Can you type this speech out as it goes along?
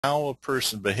how a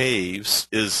person behaves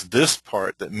is this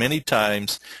part that many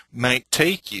times might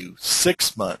take you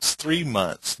 6 months, 3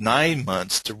 months, 9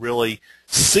 months to really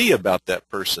see about that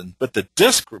person. But the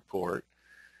DISC report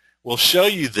will show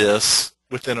you this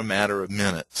within a matter of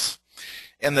minutes.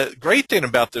 And the great thing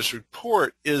about this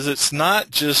report is it's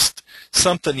not just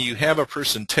something you have a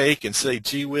person take and say,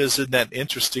 gee whiz, isn't that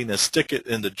interesting, and stick it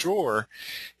in the drawer.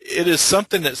 It is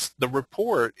something that's, the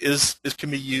report can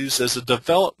be used as a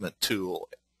development tool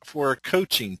for a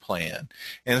coaching plan.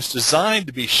 And it's designed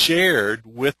to be shared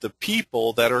with the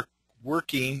people that are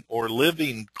working or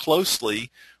living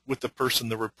closely with the person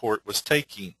the report was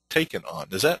taken on.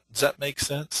 Does that make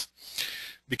sense?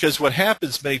 Because what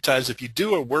happens many times, if you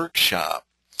do a workshop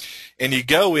and you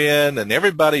go in and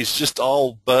everybody's just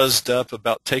all buzzed up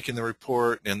about taking the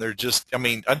report, and they're just, I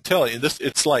mean, I'm telling you,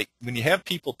 it's like when you have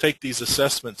people take these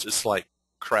assessments, it's like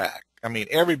crack. I mean,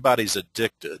 everybody's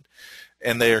addicted,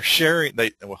 and they are sharing,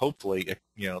 well, hopefully,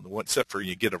 you know, except for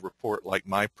you get a report like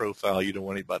my profile, you don't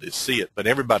want anybody to see it, but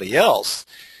everybody else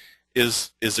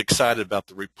is excited about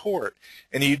the report.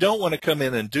 And you don't want to come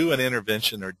in and do an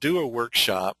intervention or do a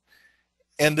workshop,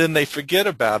 and then they forget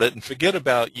about it and forget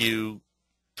about you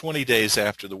 20 days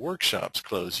after the workshop's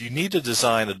closed. You need to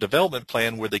design a development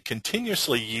plan where they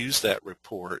continuously use that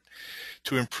report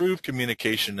to improve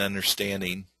communication and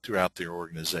understanding throughout their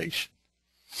organization.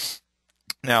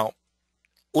 Now,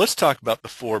 let's talk about the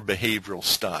 4 behavioral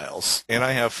styles. And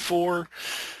I have 4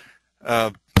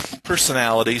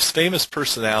 personalities, famous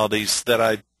personalities, that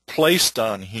I placed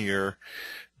on here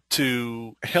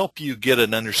to help you get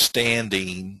an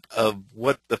understanding of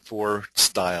what the 4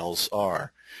 styles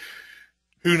are.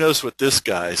 Who knows what this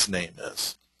guy's name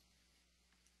is?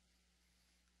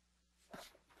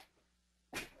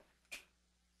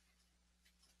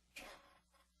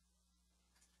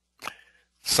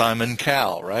 Simon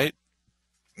Cowell, right?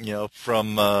 You know,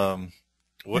 from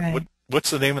Right.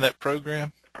 what's the name of that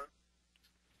program?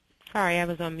 Sorry, I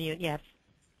was on mute. Yes.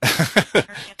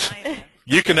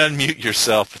 You can unmute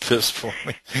yourself at this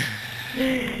point.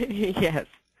 Yes.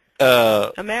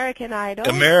 American Idol.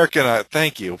 American Idol.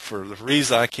 Thank you. For the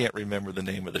reason I can't remember the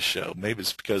name of the show, maybe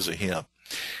it's because of him.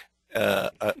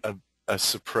 I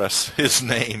suppress his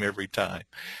name every time.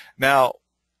 Now,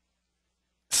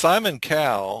 Simon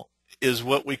Cowell is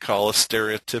what we call a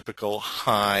stereotypical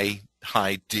high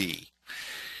D,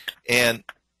 and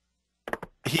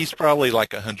he's probably like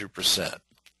 100%.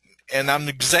 And I'm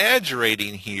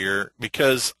exaggerating here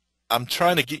because I'm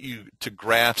trying to get you to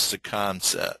grasp the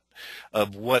concept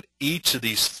of what each of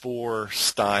these 4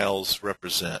 styles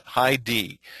represent. High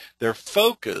D, their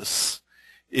focus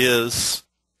is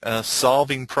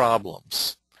solving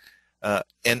problems,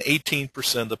 and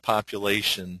 18% of the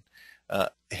population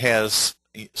has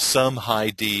some high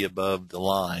D above the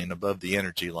line, above the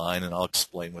energy line, and I'll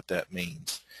explain what that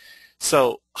means.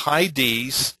 So high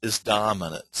Ds is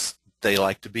dominance. They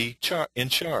like to be in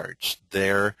charge.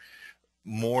 They're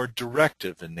more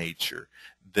directive in nature.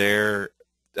 They're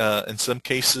in some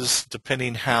cases,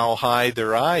 depending how high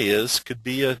their I is, could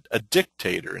be a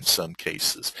dictator in some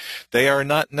cases. They are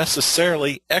not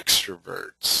necessarily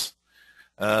extroverts.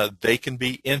 They can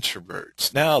be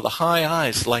introverts. Now, the high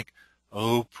I's like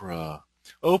Oprah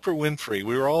Winfrey.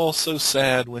 We were all so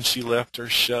sad when she left her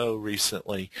show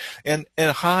recently. And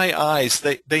high I's,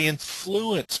 they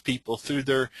influence people through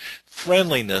their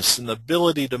friendliness and the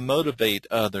ability to motivate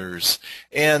others.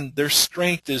 And their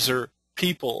strength is their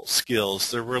people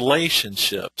skills, their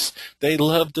relationships. They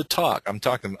love to talk.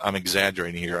 I'm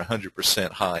exaggerating here.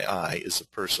 100% high I is a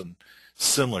person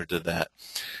similar to that.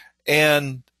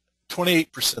 And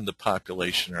 28% of the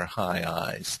population are high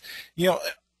I's. You know,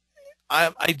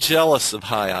 I'm jealous of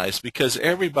high I's because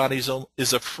everybody's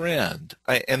is a friend,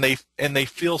 and they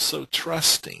feel so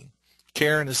trusting.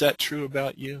 Karen, is that true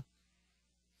about you?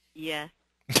 Yes.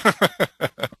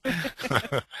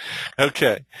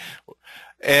 Okay.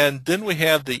 And then we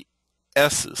have the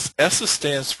S's. S's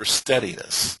stands for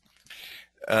steadiness.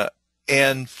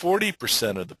 And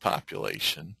 40% of the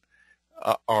population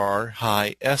are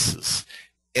high S's.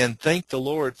 And thank the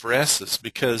Lord for S's,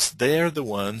 because they're the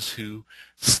ones who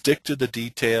stick to the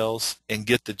details and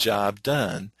get the job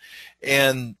done.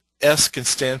 And S can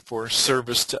stand for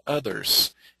service to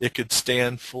others. It could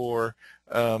stand for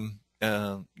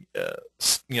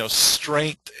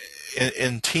strength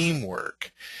in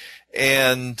teamwork.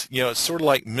 And, it's sort of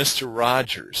like Mr.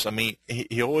 Rogers. I mean,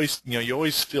 he always, you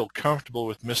always feel comfortable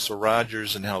with Mr.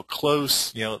 Rogers and how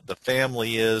close, the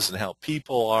family is and how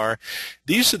people are.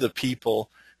 These are the people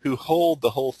who hold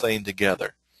the whole thing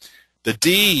together. The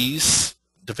D's,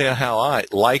 depending on how I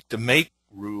like to make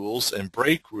rules and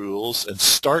break rules and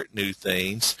start new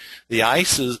things. The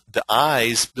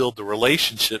I's build the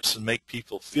relationships and make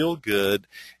people feel good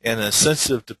and are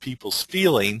sensitive to people's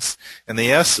feelings. And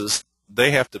the S's,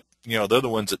 they have to, they're the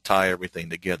ones that tie everything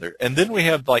together. And then we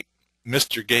have like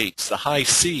Mr. Gates, the high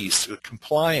C's. The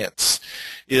compliance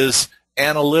is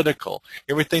analytical.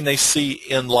 Everything they see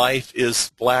in life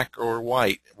is black or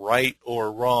white, right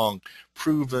or wrong,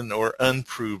 proven or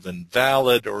unproven,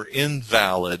 valid or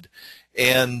invalid.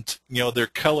 And, their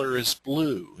color is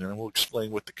blue. And we'll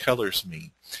explain what the colors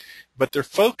mean. But their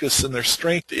focus and their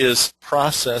strength is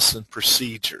process and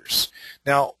procedures.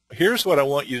 Now, here's what I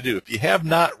want you to do. If you have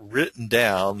not written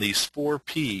down these 4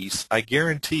 P's, I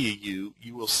guarantee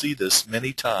you will see this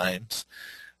many times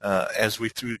as we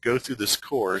go through this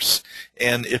course.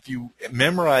 And if you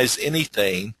memorize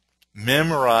anything,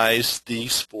 memorize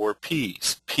these 4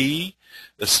 P's. P,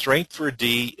 the strength for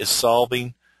D is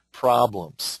solving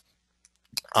problems.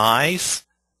 I's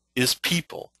is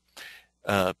people.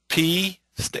 P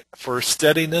for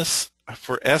steadiness,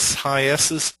 for high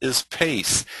S's is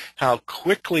pace, how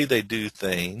quickly they do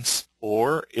things,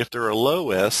 or if they're a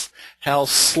low S, how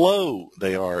slow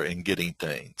they are in getting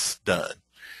things done.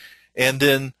 And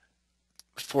then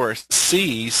for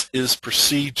C's is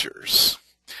procedures.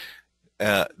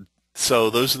 So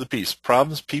those are the P's: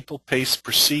 problems, people, pace,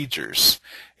 procedures.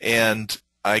 And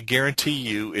I guarantee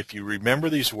you, if you remember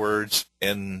these words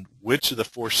and which of the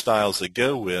 4 styles they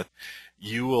go with,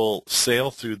 you will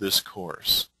sail through this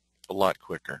course a lot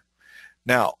quicker.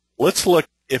 Now, let's look,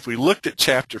 if we looked at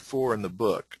chapter 4 in the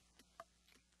book,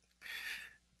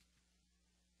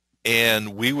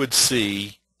 and we would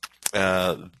see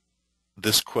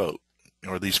this quote,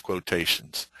 or these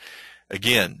quotations.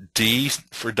 Again, D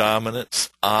for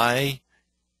dominance, I,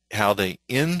 how they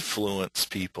influence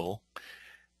people,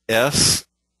 S,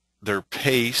 their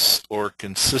pace or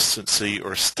consistency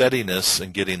or steadiness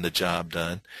in getting the job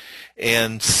done,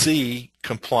 and C,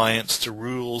 compliance to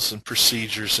rules and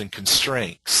procedures and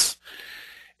constraints.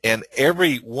 And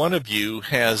every one of you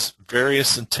has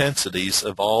various intensities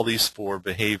of all these 4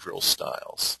 behavioral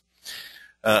styles.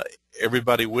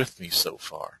 Everybody with me so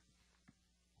far?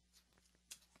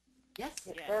 Yes,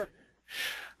 sir.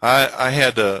 I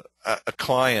had a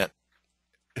client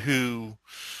who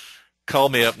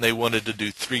called me up and they wanted to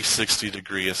do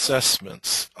 360-degree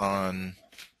assessments on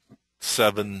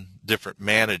 7 different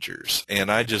managers.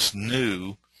 And I just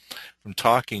knew from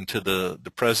talking to the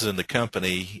president of the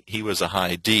company, he was a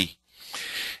high D.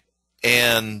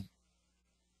 And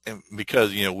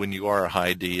because, when you are a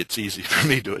high D, it's easy for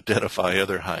me to identify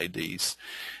other high Ds.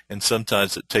 And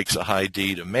sometimes it takes a high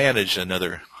D to manage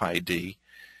another high D.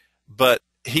 But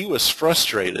he was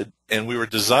frustrated, and we were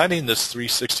designing this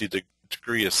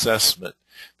 360-degree assessment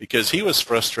because he was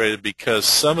frustrated because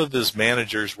some of his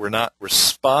managers were not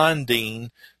responding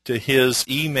to his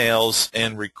emails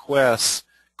and requests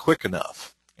quick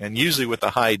enough. And usually with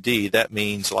a high D, that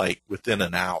means like within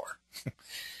an hour.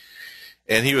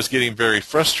 And he was getting very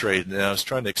frustrated, and I was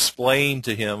trying to explain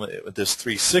to him with this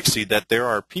 360 that there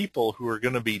are people who are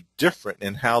going to be different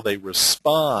in how they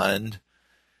respond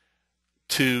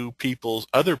to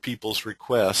other people's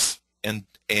requests and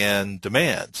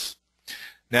demands.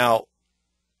 Now,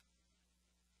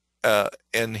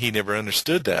 and he never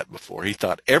understood that before. He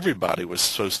thought everybody was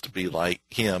supposed to be like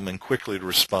him and quickly to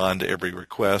respond to every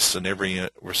request and every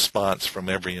response from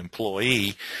every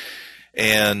employee.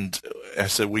 And I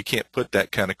said, we can't put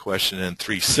that kind of question in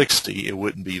 360. It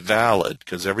wouldn't be valid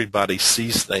because everybody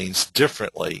sees things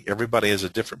differently. Everybody has a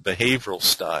different behavioral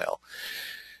style.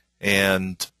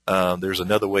 And there's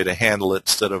another way to handle it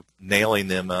instead of nailing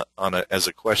them as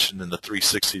a question in the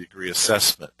 360-degree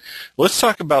assessment. Let's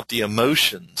talk about the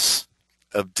emotions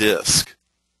of DISC.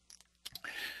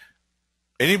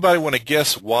 Anybody want to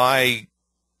guess why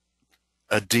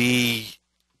a D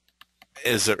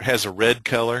has a red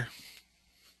color?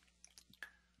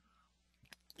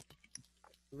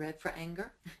 Red for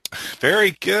anger?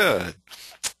 Very good.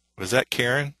 Was that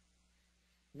Karen?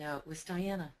 No, it was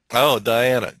Diana. Oh,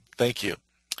 Diana. Thank you.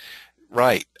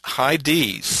 Right. High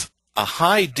Ds. A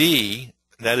high D,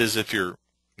 that is if you're,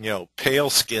 pale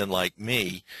skin like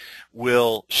me,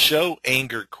 will show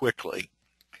anger quickly.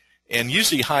 And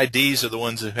usually high Ds are the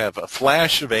ones who have a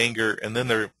flash of anger and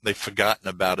then they've forgotten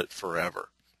about it forever.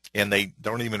 And they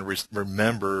don't even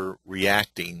remember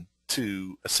reacting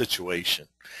to a situation.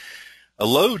 A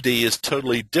low D is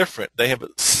totally different. They have a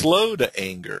slow to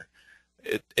anger.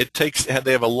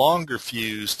 They have a longer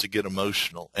fuse to get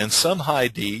emotional. And some high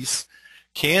Ds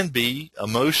can be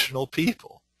emotional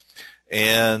people.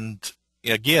 And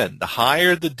again, the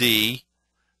higher the D,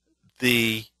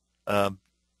 the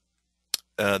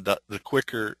the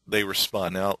quicker they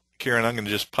respond. Now, Karen, I'm going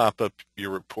to just pop up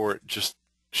your report, just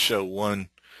show one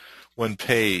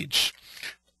page.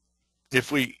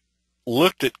 If we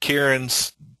looked at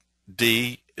Karen's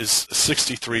D is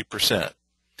 63%,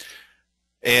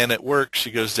 and at work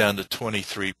she goes down to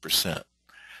 23%.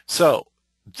 So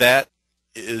that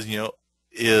is,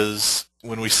 is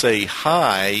when we say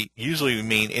high, usually we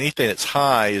mean anything that's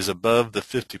high is above the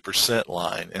 50%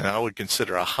 line, and I would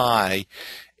consider a high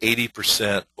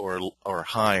 80% or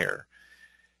higher.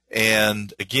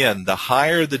 And again, the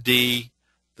higher the D,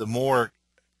 the more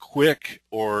quick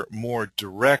or more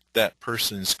direct that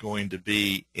person is going to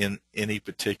be in any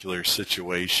particular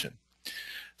situation.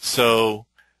 So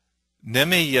let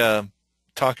me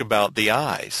talk about the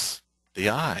I's. The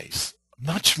I's,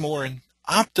 much more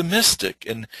optimistic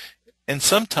and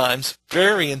sometimes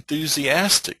very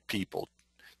enthusiastic people,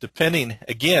 depending,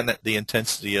 again, on the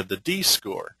intensity of the D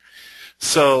score.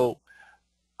 So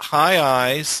high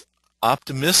I's,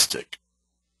 optimistic.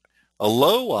 A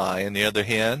low I, on the other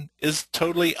hand, is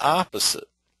totally opposite.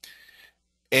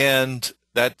 And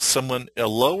that's someone, a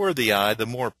lower the I, the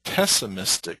more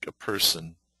pessimistic a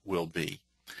person will be.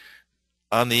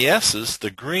 On the S's,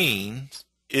 the green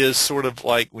is sort of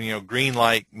like, green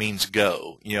light means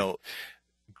go.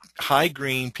 High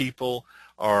green people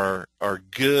are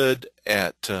good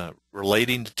at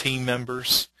relating to team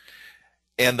members.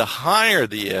 And the higher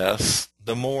the S,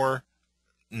 the more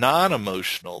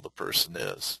non-emotional the person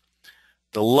is.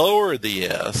 The lower the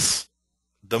S,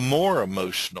 the more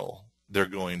emotional they're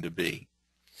going to be.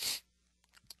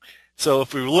 So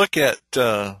if we look at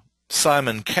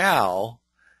Simon Cowell,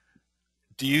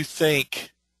 do you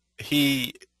think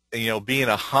he, being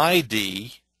a high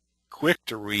D, quick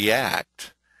to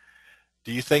react,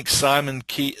 do you think Simon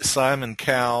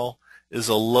Cowell is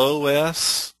a low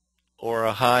S or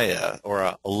a high S, or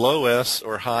a low S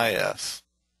or high S?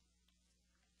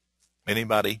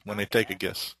 Anybody want to take a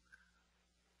guess?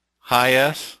 High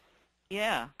S?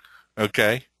 Yeah.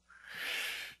 Okay.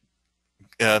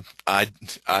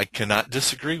 I cannot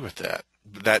disagree with that.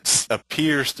 That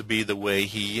appears to be the way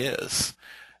he is.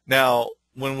 Now,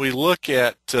 when we look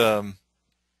at Oprah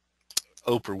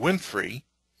Winfrey,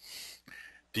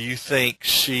 do you think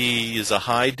she is a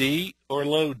high D or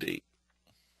low D?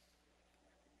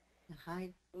 High,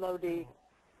 Low D.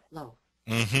 low.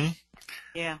 Mm-hmm.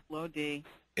 Yeah, low D.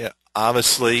 Yeah,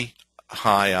 obviously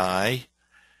high I.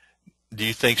 Do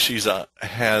you think she's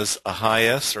has a high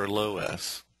S or low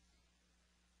S?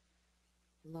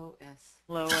 Low S.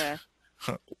 Low S.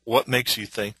 What makes you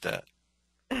think that?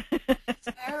 It's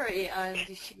very,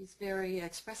 she's very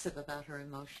expressive about her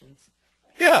emotions.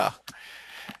 Yeah.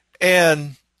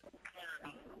 And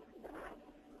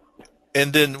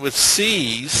then with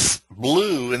C's,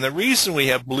 blue, and the reason we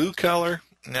have blue color,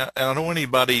 now I don't want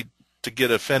anybody to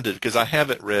get offended because I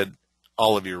haven't read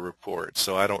all of your reports,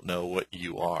 so I don't know what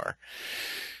you are.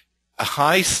 A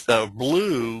high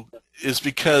blue is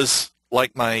because,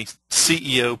 like my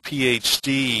CEO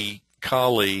PhD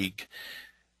colleague,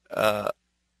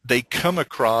 they come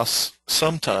across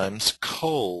sometimes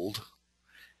cold,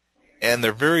 and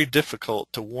they're very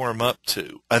difficult to warm up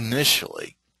to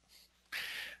initially.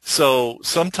 So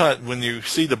sometimes when you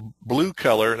see the blue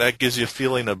color, that gives you a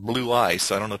feeling of blue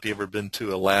ice. I don't know if you've ever been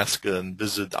to Alaska and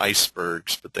visited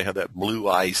icebergs, but they have that blue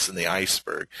ice in the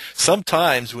iceberg.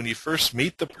 Sometimes when you first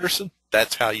meet the person,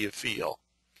 that's how you feel.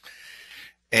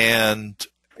 And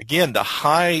again, the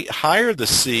higher the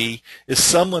C is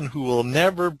someone who will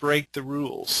never break the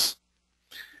rules.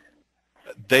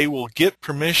 They will get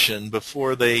permission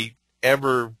before they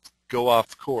ever go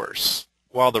off course.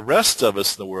 While the rest of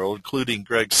us in the world, including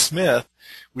Greg Smith,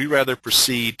 we rather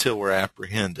proceed till we're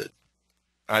apprehended.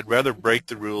 I'd rather break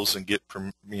the rules and get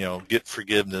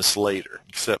forgiveness later.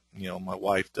 Except, my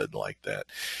wife doesn't like that.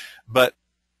 But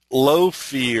low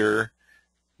fear,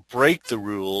 break the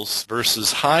rules,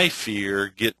 versus high fear,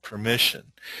 get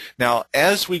permission. Now,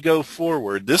 as we go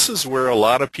forward, this is where a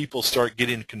lot of people start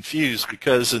getting confused,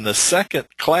 because in the second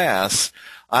class,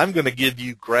 I'm going to give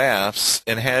you graphs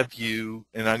and I'm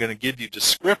going to give you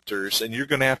descriptors, and you're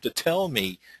going to have to tell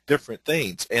me different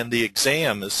things. And the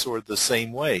exam is sort of the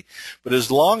same way. But as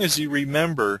long as you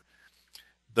remember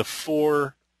the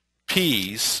 4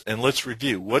 P's, and let's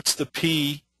review. What's the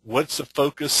P? What's the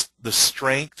focus? The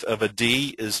strength of a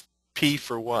D is P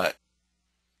for what?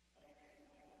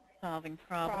 Solving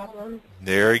problems.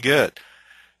 Very good.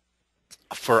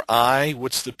 For I,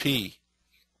 what's the P?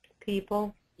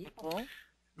 People. People.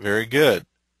 Very good.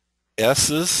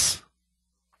 S's?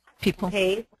 People.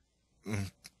 Pace.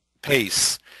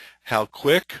 Pace. How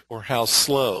quick or how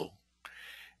slow?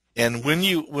 And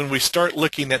when we start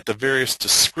looking at the various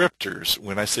descriptors,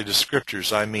 when I say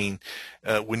descriptors, I mean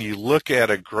when you look at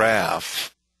a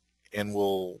graph, and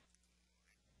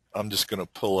I'm just going to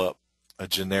pull up a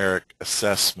generic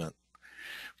assessment.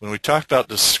 When we talk about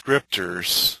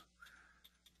descriptors,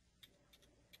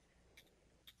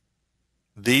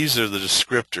 these are the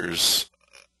descriptors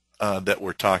that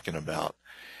we're talking about.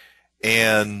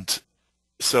 And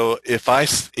so if I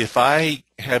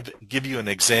give you an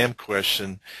exam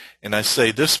question and I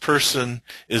say this person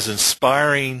is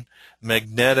inspiring,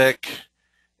 magnetic,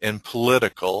 and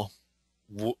political,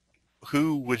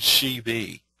 who would she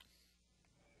be?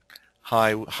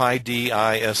 High D,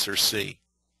 I, S, or C?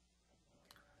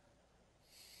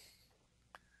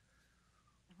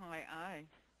 High I.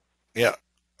 Yeah.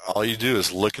 All you do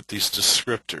is look at these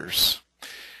descriptors.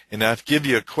 And I give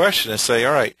you a question and say,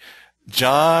 all right,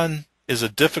 John is a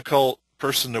difficult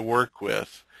person to work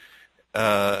with.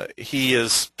 He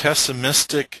is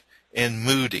pessimistic and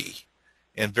moody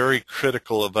and very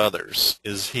critical of others.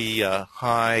 Is he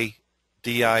high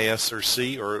D, I, S, or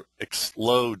C, or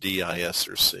low D, I, S,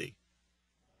 or C?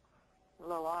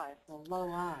 Low I. Low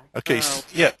I. Okay,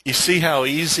 yeah, you see how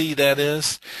easy that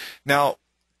is? Now,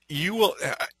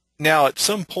 now at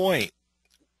some point,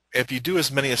 if you do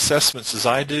as many assessments as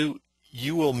I do,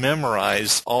 you will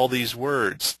memorize all these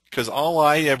words, because all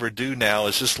I ever do now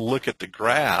is just look at the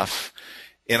graph,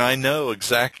 and I know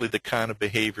exactly the kind of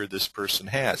behavior this person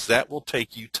has. That will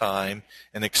take you time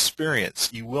and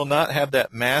experience. You will not have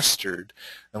that mastered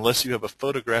unless you have a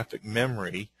photographic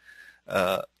memory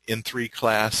in 3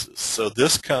 classes. So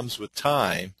this comes with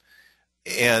time,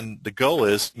 and the goal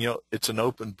is, it's an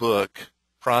open book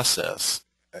process.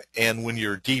 And when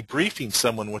you're debriefing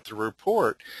someone with the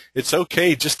report, it's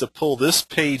okay just to pull this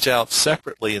page out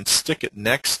separately and stick it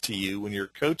next to you when you're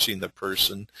coaching the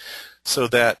person, so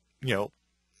that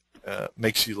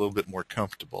makes you a little bit more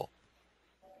comfortable.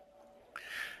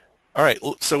 All right,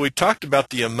 so we talked about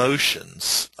the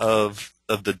emotions of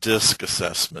the DISC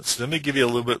assessments. Let me give you a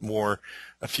little bit more,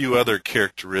 a few other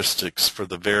characteristics for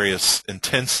the various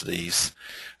intensities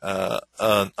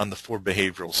on the 4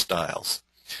 behavioral styles.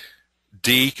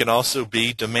 D can also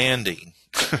be demanding.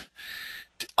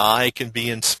 I can be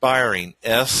inspiring.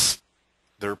 S,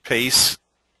 their pace,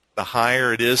 the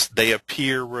higher it is, they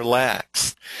appear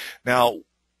relaxed. Now,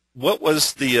 what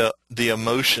was the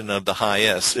emotion of the high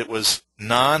S? It was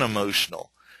non-emotional.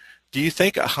 Do you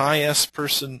think a high S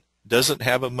person doesn't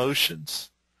have emotions?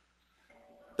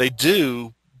 They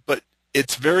do, but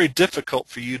it's very difficult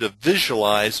for you to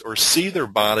visualize or see their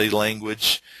body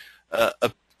language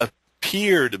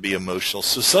appear to be emotional.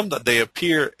 So they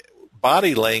appear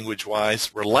body language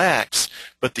wise relaxed,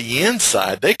 but the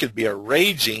inside they could be a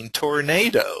raging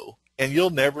tornado, and you'll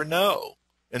never know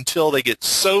until they get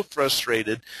so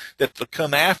frustrated that they'll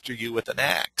come after you with an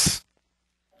axe.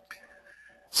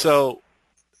 So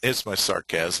it's my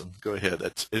sarcasm. Go ahead.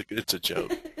 It's a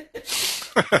joke.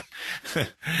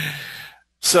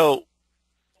 So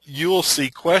you'll see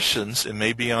questions, and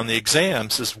maybe on the exam,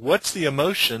 says, what's the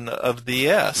emotion of the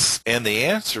S? And the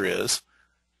answer is,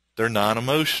 they're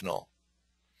non-emotional,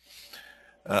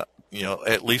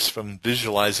 at least from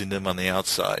visualizing them on the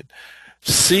outside.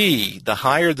 C, the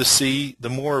higher the C, the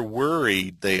more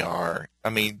worried they are. I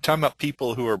mean, talking about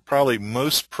people who are probably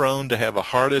most prone to have a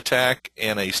heart attack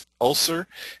and a ulcer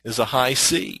is a high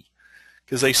C,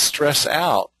 because they stress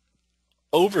out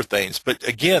over things. But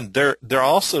again, they're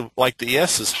also, like the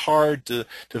S, is hard to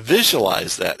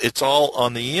visualize that. It's all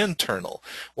on the internal.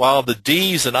 While the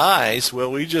D's and I's,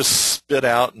 well, we just spit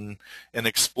out and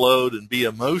explode and be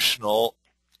emotional,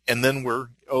 and then we're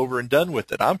over and done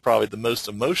with it. I'm probably the most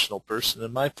emotional person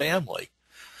in my family,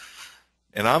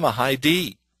 and I'm a high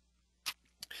D.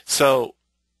 So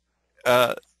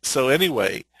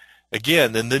anyway,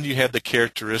 again, and then you have the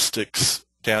characteristics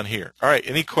down here. All right,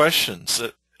 any questions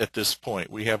at this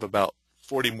point? We have about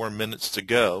 40 more minutes to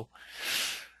go.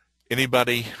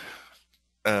 Anybody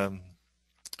want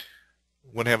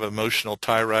to have an emotional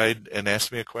tirade and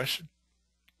ask me a question?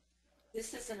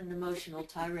 This isn't an emotional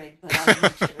tirade, but I'll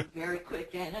mention a very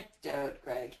quick anecdote,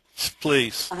 Greg.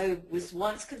 Please. I was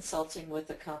once consulting with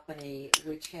a company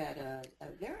which had a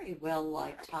very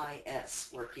well-liked high S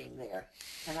working there,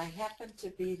 and I happened to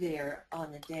be there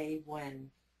on the day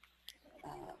when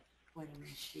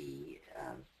she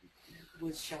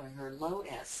was showing her low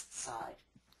S side,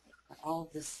 all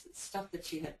this stuff that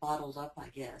she had bottled up, I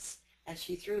guess, and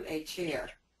she threw a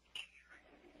chair.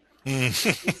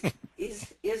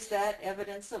 Is that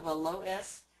evidence of a low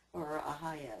S or a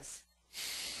high S?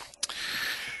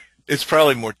 It's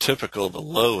probably more typical of a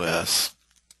low S,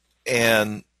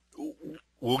 and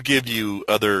we'll give you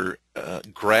other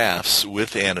graphs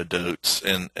with anecdotes,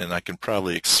 and I can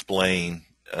probably explain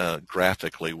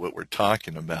graphically what we're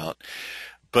talking about.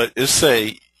 But let's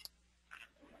say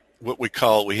what we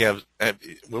have,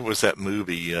 what was that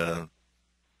movie? I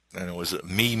don't know, was it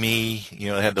Mimi? You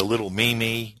know, it had the little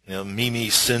Mimi, you know, Mimi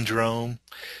syndrome.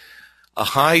 A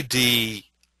high D,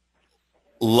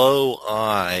 low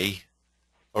I,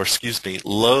 or excuse me,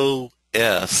 low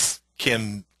S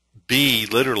can be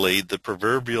literally the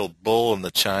proverbial bull in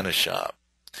the china shop.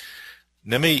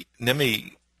 Let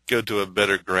me go to a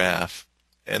better graph,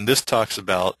 and this talks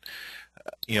about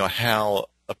how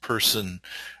a person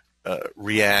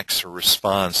reacts or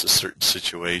responds to certain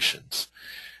situations.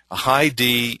 A high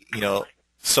D,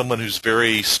 someone who's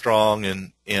very strong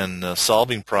in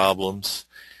solving problems,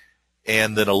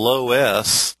 and then a low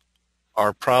S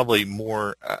are probably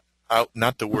more,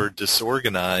 not the word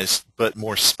disorganized, but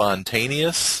more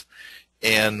spontaneous,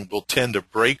 and will tend to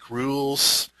break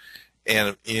rules.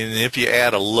 And if you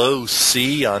add a low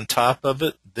C on top of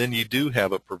it, then you do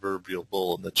have a proverbial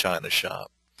bull in the china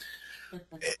shop.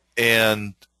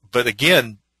 But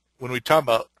again, when we talk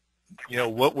about,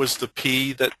 what was the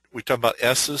P that we talk about?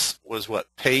 S's was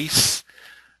what? Pace.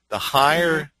 The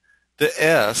higher the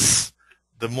S,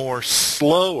 the more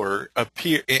slower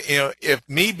appear. If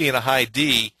me being a high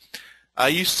D, I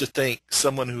used to think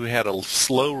someone who had a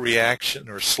slow reaction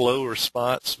or slow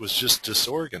response was just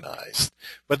disorganized.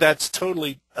 But that's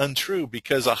totally untrue,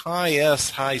 because a high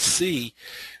S, high C,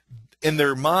 in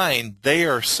their mind, they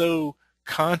are so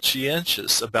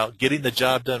conscientious about getting the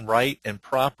job done right and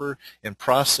proper and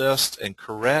processed and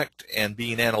correct and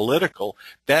being analytical,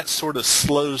 that sort of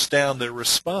slows down their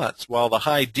response. While the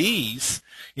high Ds,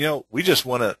 we just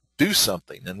want to do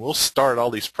something, and we'll start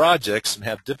all these projects and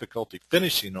have difficulty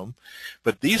finishing them.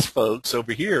 But these folks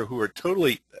over here who are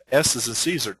totally S's and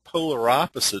C's, are polar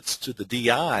opposites to the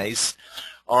DIs,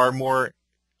 are more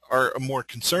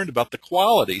concerned about the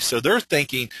quality. So they're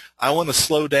thinking, I want to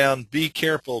slow down, be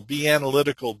careful, be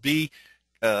analytical, be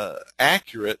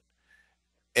accurate,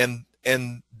 and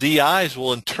DIs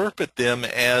will interpret them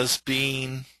as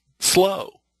being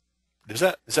slow. Does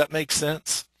that make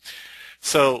sense?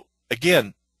 So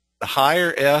again, the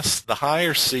higher S, the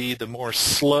higher C, the more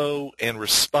slow and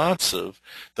responsive.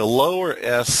 The lower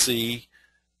SC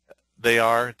they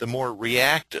are, the more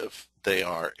reactive they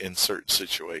are in certain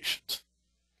situations.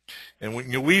 And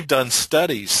we've done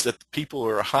studies that the people who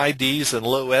are high Ds and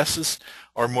low S's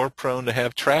are more prone to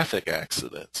have traffic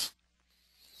accidents,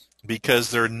 because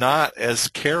they're not as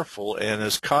careful and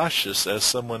as cautious as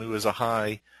someone who is a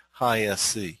high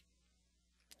SC.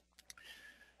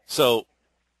 So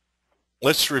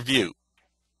let's review.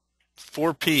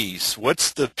 4 P's.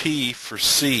 What's the P for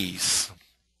C's?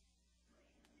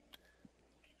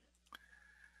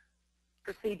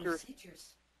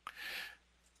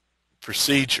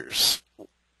 Procedures.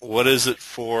 What is it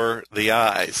for the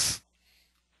I's?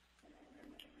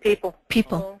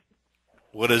 People.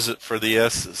 What is it for the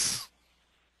S's?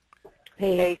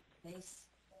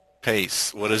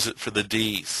 Pace. What is it for the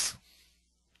D's?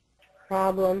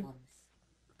 Problem.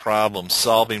 Problems,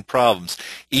 solving problems.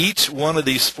 Each one of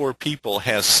these 4 people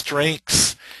has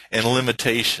strengths and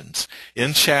limitations.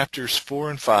 In chapters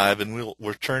 4 and 5, and we'll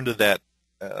return to that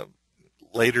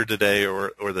later today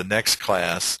or the next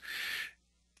class,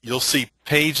 you'll see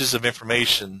pages of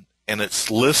information, and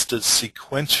it's listed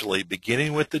sequentially,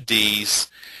 beginning with the D's,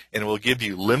 and it will give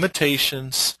you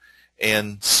limitations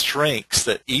and strengths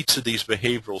that each of these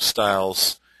behavioral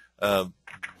styles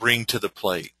bring to the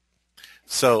plate.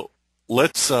 So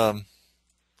let's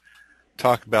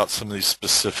talk about some of these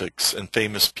specifics and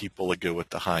famous people that go with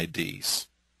the high Ds.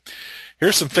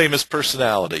 Here's some famous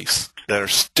personalities that are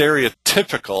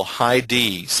stereotypical high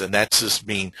Ds, and that's just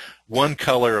mean one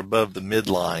color above the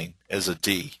midline as a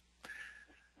D.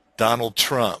 Donald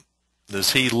Trump.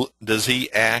 Does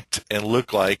he act and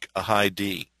look like a high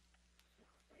D?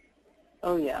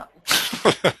 Oh, yeah.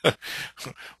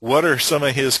 What are some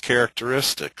of his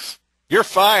characteristics? You're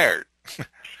fired.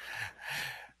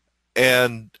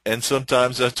 And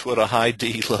sometimes that's what a high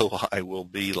D, low I will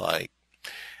be like.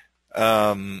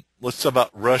 Let's talk about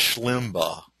Rush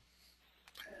Limbaugh,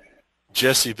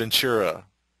 Jesse Ventura,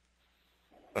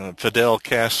 Fidel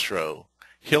Castro,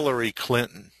 Hillary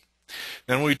Clinton.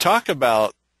 Now, when we talk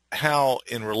about how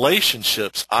in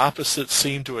relationships opposites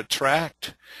seem to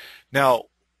attract, now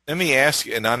let me ask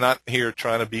you, and I'm not here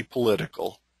trying to be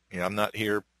political, I'm not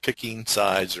here picking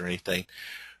sides or anything.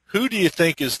 Who do you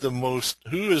think is who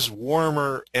is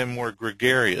warmer and more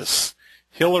gregarious,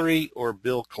 Hillary or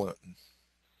Bill Clinton?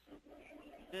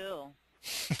 Bill.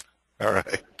 All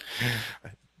right.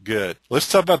 Good.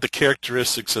 Let's talk about the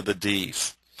characteristics of the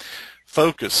Ds.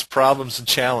 focus, problems, and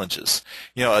challenges.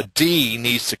 You know, a D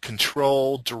needs to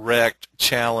control, direct,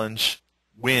 challenge,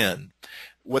 win.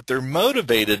 What they're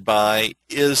motivated by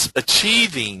is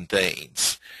achieving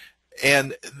things.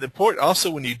 And the important,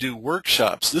 also when you do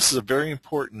workshops, this is a very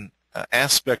important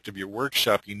aspect of your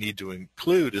workshop you need to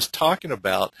include, is talking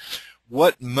about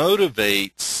what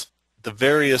motivates the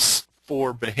various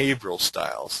 4 behavioral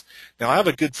styles. Now, I have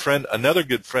a good friend, another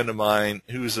good friend of mine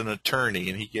who's an attorney,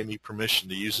 and he gave me permission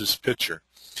to use his picture.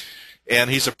 And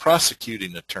he's a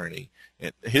prosecuting attorney.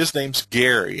 And his name's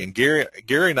Gary. And Gary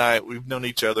and I, we've known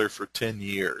each other for 10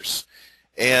 years.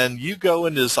 And you go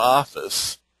into his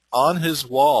office, on his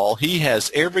wall, he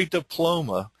has every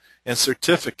diploma and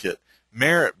certificate,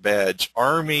 merit badge,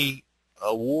 Army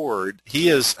award he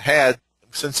has had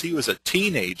since he was a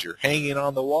teenager hanging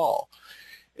on the wall.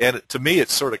 And to me,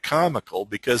 it's sort of comical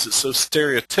because it's so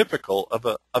stereotypical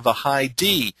of a high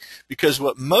D. Because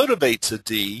what motivates a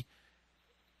D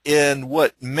and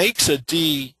what makes a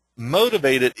D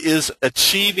motivated is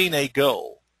achieving a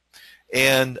goal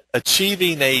and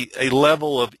achieving a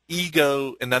level of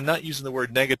ego, and I'm not using the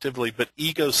word negatively, but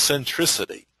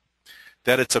egocentricity,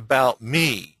 that it's about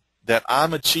me, that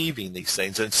I'm achieving these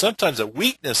things. And sometimes a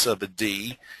weakness of a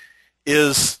D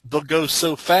is they'll go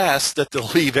so fast that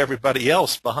they'll leave everybody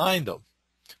else behind them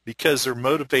because they're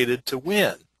motivated to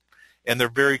win, and they're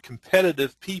very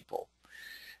competitive people.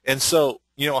 And so,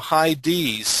 you know, high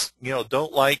Ds, you know,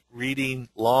 don't like reading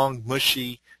long,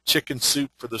 mushy chicken soup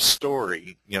for the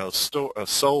story, you know,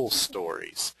 soul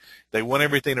stories. They want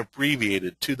everything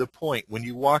abbreviated, to the point. When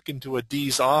you walk into a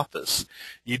D's office,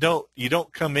 you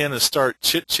don't come in and start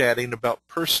chit-chatting about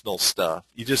personal stuff.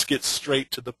 You just get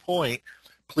straight to the point,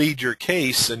 plead your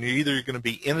case, and you're either going to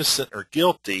be innocent or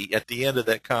guilty at the end of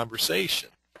that conversation.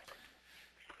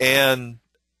 And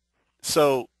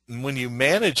so when you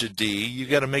manage a D, you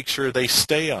got to make sure they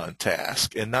stay on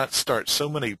task and not start so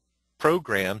many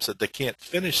programs that they can't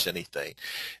finish anything.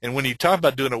 And when you talk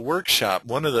about doing a workshop,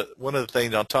 one of the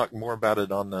things, I'll talk more about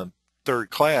it on the 3rd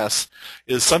class,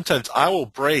 is sometimes I will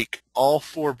break all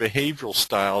 4 behavioral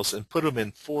styles and put them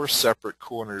in 4 separate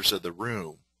corners of the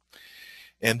room.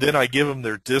 And then I give them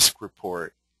their DISC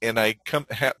report, and I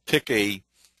pick a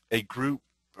group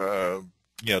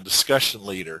discussion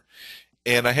leader,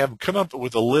 and I have them come up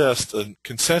with a list and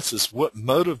consensus, what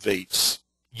motivates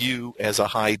you as a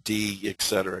high D, et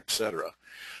cetera, et cetera.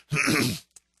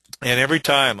 And every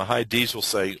time a high D's will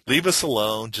say, leave us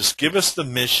alone, just give us the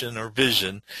mission or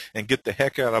vision and get the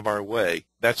heck out of our way.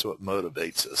 That's what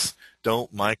motivates us.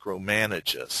 Don't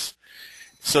micromanage us.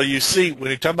 So you see,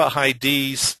 when you talk about high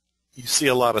D's, you see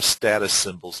a lot of status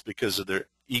symbols because of their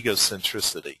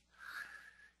egocentricity.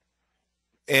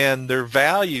 And their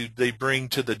value they bring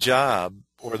to the job,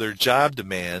 or their job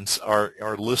demands,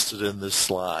 are listed in this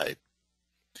slide.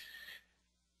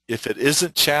 If it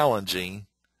isn't challenging,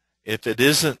 if it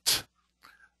isn't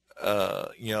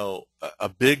a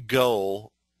big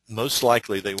goal, most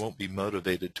likely they won't be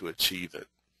motivated to achieve it.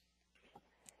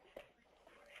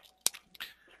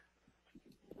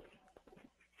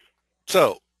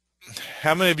 So,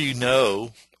 how many of you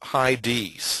know high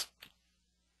D's?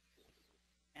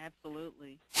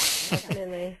 Absolutely.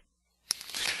 Definitely.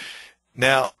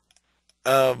 Now,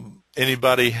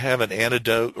 anybody have an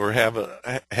anecdote or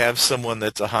have someone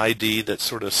that's a high D that's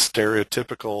sort of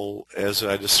stereotypical as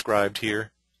I described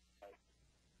here?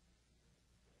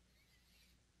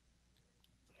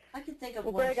 I can think of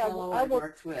Well, one Greg, fellow I I will-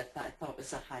 worked with I thought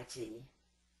was a high D.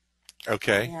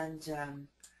 Okay. And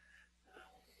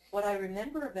what I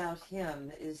remember about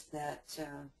him is that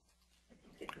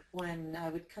when I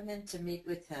would come in to meet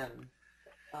with him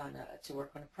to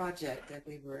work on a project that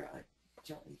we were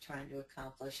jointly trying to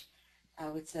accomplish, I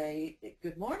would say,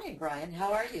 "Good morning, Brian.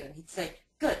 How are you?" And he'd say,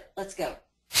 "Good. Let's go."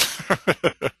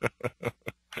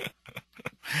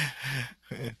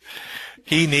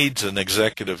 He needs an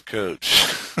executive coach.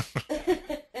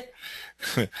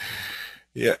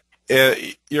 Yeah,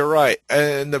 you're right.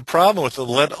 And the problem with a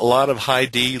lot of high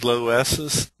D, low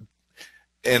S's,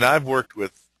 and I worked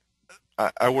with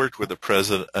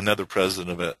another president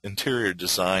of an interior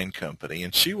design company,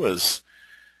 and she was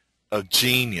a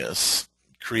genius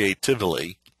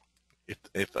creatively,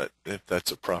 if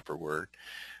that's a proper word.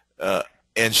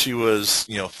 And she was,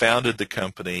 founded the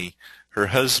company. Her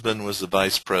husband was the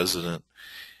vice president,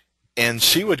 and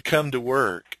she would come to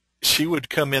work. She would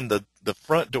come in the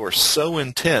front door so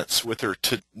intense with her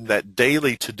that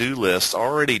daily to-do list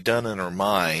already done in her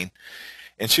mind,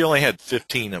 and she only had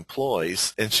 15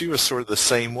 employees, and she was sort of the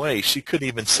same way. She couldn't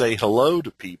even say hello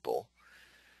to people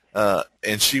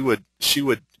And she would,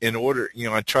 in order,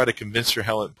 I try to convince her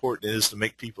how important it is to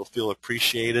make people feel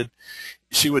appreciated.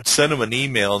 She would send them an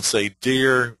email and say,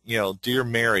 dear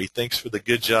Mary, thanks for the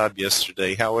good job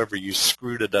yesterday. However, you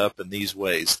screwed it up in these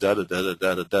ways. Da da da da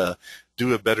da da da.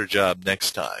 Do a better job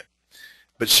next time.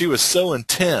 But she was so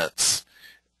intense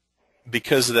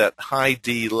because of that high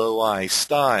D, low I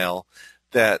style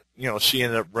that, she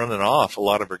ended up running off a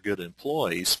lot of her good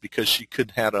employees because she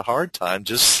could have a hard time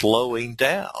just slowing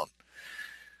down.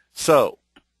 So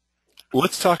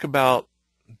let's talk about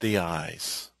the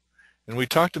I's. And we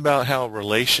talked about how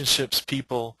relationships,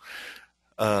 people,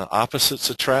 opposites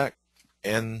attract.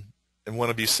 And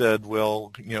one of you said,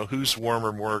 well, who's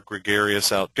warmer, more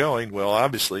gregarious, outgoing? Well,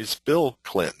 obviously it's Bill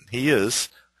Clinton. He is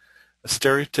a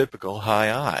stereotypical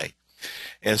high I.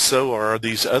 And so are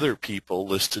these other people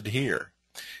listed here.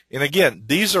 And again,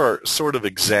 these are sort of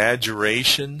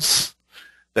exaggerations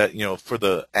that, for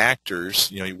the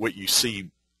actors, what you see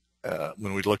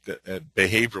when we look at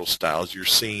behavioral styles, you're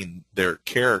seeing their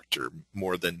character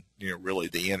more than, really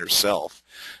the inner self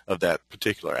of that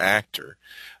particular actor.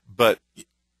 But,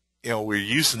 we're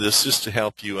using this just to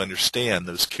help you understand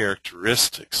those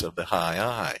characteristics of the high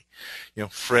I.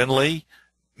 Friendly,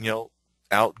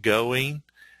 outgoing,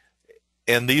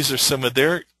 and these are some of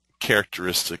their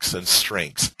characteristics and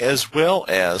strengths, as well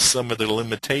as some of their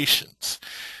limitations.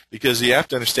 Because you have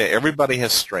to understand, everybody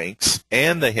has strengths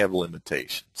and they have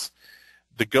limitations.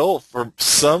 The goal for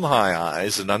some high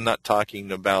I's, and I'm not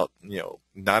talking about,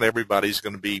 not everybody's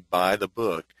going to be by the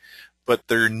book, but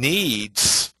their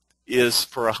needs is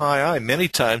for a high I. Many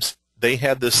times they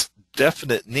have this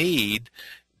definite need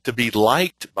to be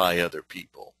liked by other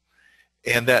people,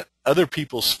 and that other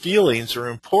people's feelings are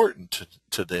important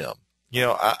to them.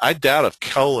 I doubt if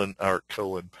Colin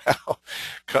Powell,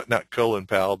 not Colin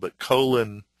Powell, but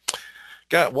Colin,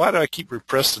 God, why do I keep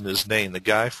repressing his name? The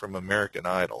guy from American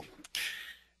Idol.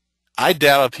 I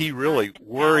doubt if he really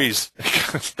worries.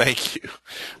 Thank you.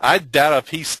 I doubt if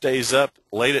he stays up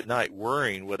late at night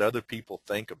worrying what other people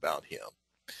think about him.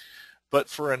 But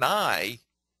for an I,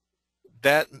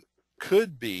 that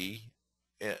could be,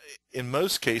 in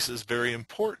most cases, very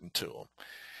important to them.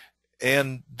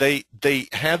 And they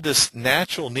have this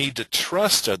natural need to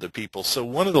trust other people. So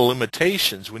one of the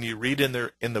limitations when you read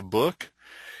in the book,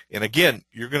 and again,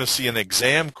 you're going to see an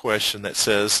exam question that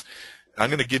says, I'm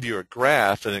going to give you a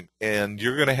graph, and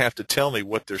you're going to have to tell me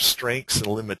what their strengths and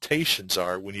limitations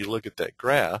are when you look at that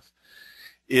graph,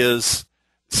 is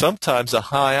sometimes a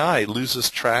high I loses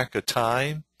track of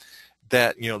time,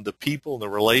 that, the people, the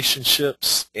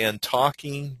relationships, and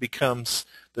talking becomes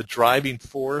the driving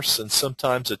force, and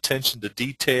sometimes attention to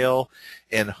detail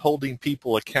and holding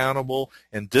people accountable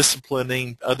and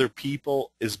disciplining other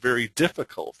people is very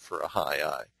difficult for a high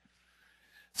I.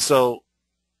 So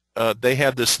they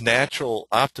have this natural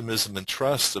optimism and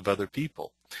trust of other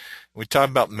people. When we talk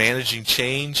about managing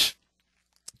change,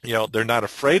 they're not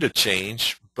afraid of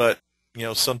change, but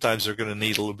sometimes they're going to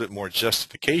need a little bit more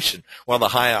justification. While the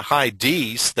high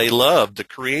D's, they love to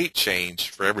create change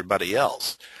for everybody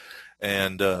else.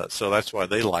 And so that's why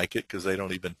they like it, because they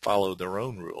don't even follow their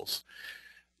own rules.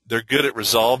 They're good at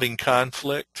resolving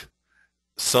conflict.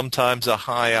 Sometimes a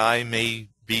high I may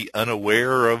be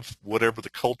unaware of whatever the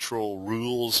cultural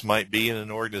rules might be in an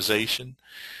organization.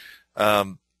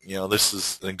 This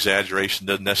is an exaggeration,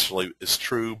 doesn't necessarily is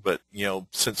true, but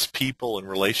since people and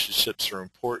relationships are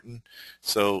important,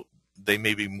 so they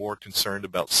may be more concerned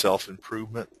about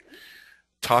self-improvement.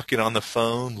 Talking on the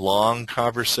phone, long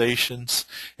conversations.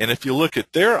 And if you look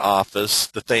at their office,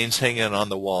 the things hanging on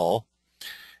the wall,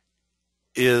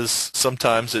 is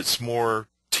sometimes it's more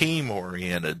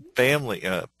team-oriented, family,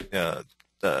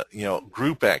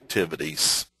 group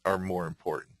activities are more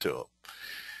important to them.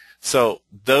 So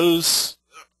those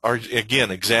are,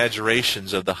 again,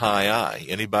 exaggerations of the high I.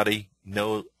 Anybody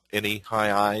know any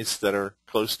high I's that are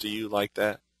close to you like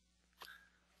that?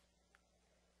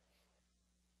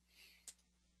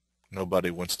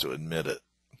 Nobody wants to admit it.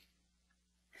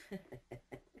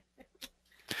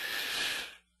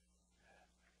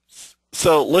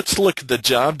 So let's look at the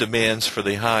job demands for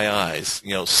the high I's.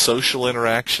 Social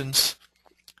interactions,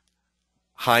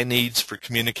 high needs for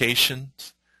communication,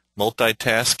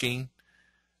 multitasking,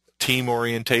 team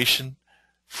orientation,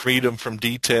 freedom from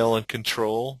detail and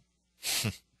control.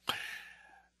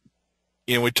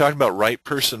 We talked about right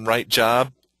person, right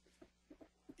job.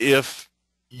 If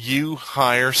you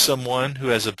hire someone who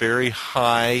has a very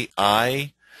high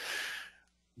I,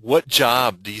 what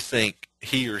job do you think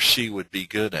he or she would be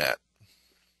good at?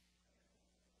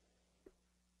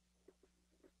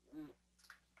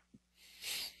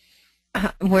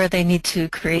 Where they need to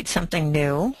create something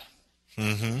new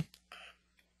Mm-hmm.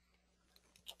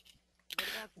 What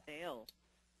about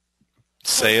sales? Coaching and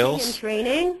Sales?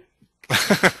 training.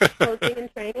 Coaching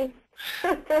and training.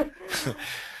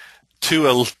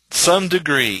 To some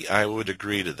degree, I would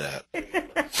agree to that.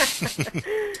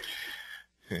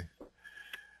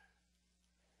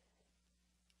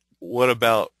 What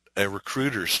about a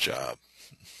recruiter's job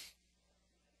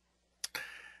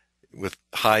with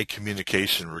high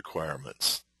communication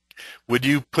requirements? Would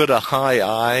you put a high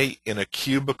I in a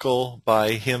cubicle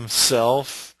by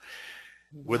himself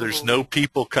where there's no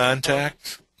people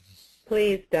contact?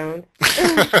 Please don't.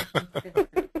 It's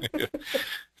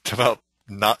about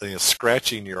not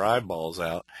scratching your eyeballs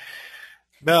out.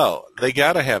 No, they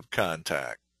got to have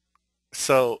contact.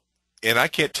 So, and I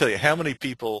can't tell you how many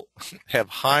people have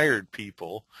hired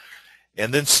people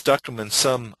and then stuck them in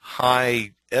some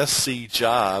high SC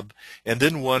job and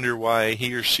then wonder why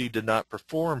he or she did not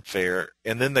perform fair,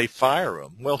 and then they fire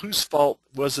them. Well, whose fault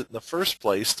was it in the first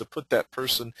place to put that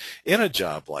person in a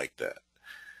job like that?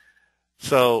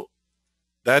 So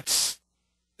that's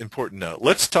important to know.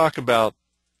 Let's talk about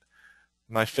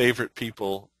my favorite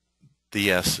people,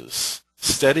 the S's.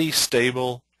 Steady,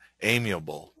 stable,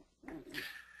 amiable.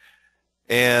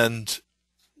 And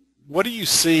what do you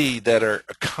see that are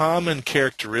common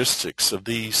characteristics of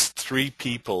these three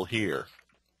people here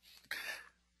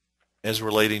as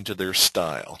relating to their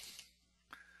style?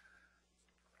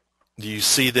 Do you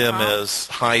see them as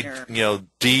high,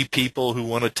 D people who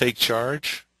want to take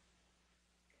charge?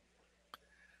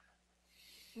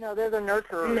 No, they're the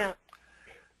nurturers. No.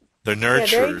 They're Yeah, very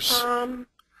nurturers. calm.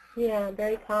 Yeah,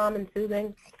 very calm and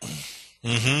soothing.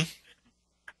 Mm-hmm.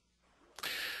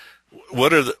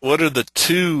 What are the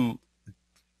two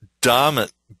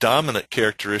dominant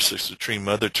characteristics between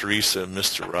Mother Teresa and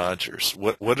Mr. Rogers?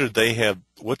 What do they have?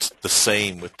 What's the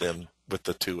same with them, with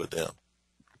the two of them?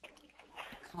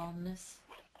 Calmness.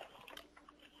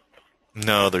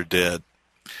 No, they're dead.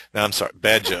 No, I'm sorry.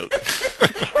 Bad joke.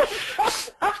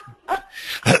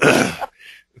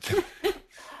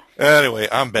 Anyway,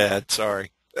 I'm bad.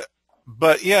 Sorry.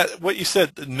 But yeah, what you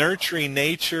said, the nurturing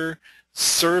nature,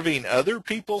 serving other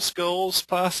people's goals,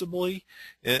 possibly.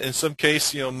 In some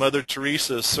case, Mother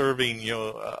Teresa is serving,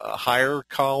 a higher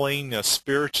calling, a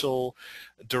spiritual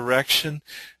direction.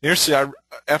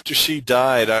 After she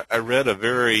died, I read a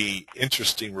very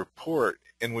interesting report,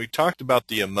 and we talked about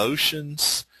the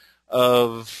emotions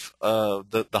of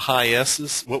the high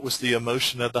S's. What was the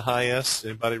emotion of the high S?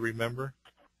 Anybody remember?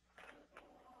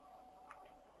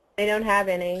 They don't have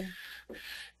any.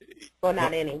 Well,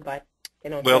 not any, but they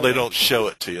don't. Well, they don't show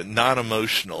it to you.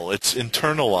 Non-emotional. It's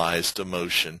internalized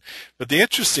emotion. But the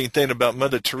interesting thing about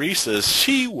Mother Teresa is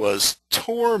she was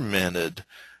tormented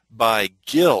by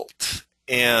guilt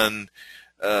and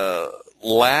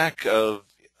lack of,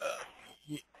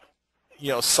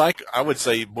 I would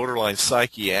say borderline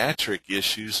psychiatric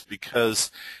issues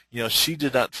because, she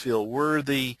did not feel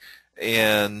worthy.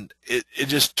 And it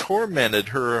just tormented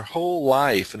her whole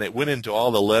life, and it went into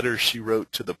all the letters she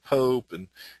wrote to the Pope, and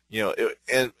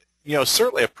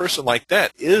certainly a person like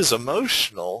that is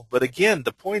emotional. But again,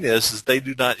 the point is they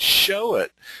do not show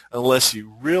it unless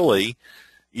you really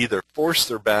either force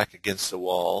their back against the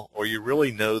wall or you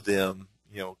really know them,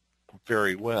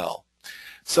 very well.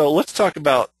 So let's talk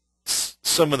about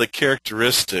some of the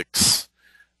characteristics.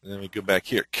 Let me go back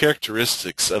here.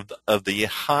 Characteristics of the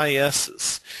high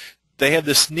S's. They have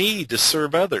this need to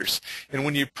serve others. And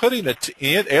when you're putting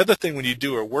the other thing, when you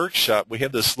do a workshop, we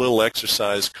have this little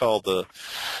exercise called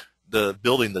the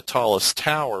building the tallest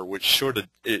tower, which sort of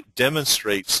it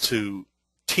demonstrates to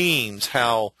teams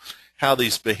how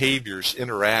these behaviors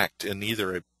interact in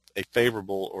either a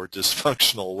favorable or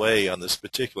dysfunctional way on this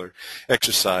particular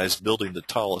exercise, building the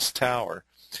tallest tower.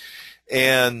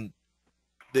 And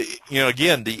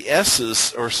again, the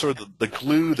S's are sort of the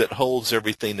glue that holds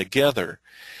everything together.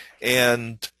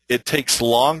 And it takes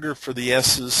longer for the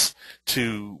S's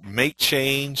to make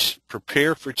change,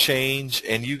 prepare for change,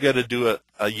 and you got to do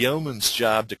a yeoman's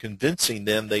job to convincing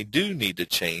them they do need to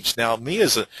change. Now, me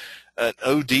as an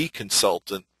OD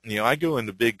consultant, I go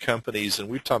into big companies and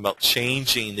we're talking about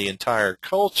changing the entire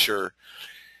culture.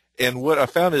 And what I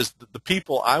found is that the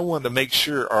people I want to make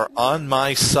sure are on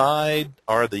my side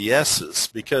are the S's,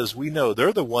 because we know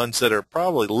they're the ones that are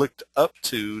probably looked up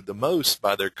to the most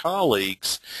by their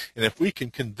colleagues. And if we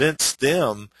can convince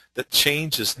them that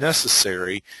change is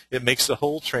necessary, it makes the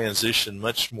whole transition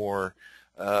much more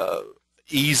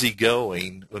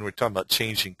easygoing when we're talking about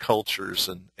changing cultures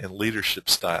and leadership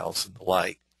styles and the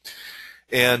like.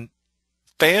 And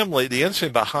family, the other thing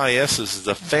about high S's is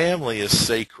the family is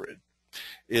sacred.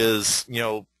 Is,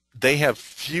 they have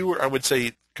fewer, I would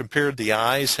say, compared the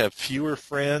I's have fewer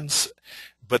friends,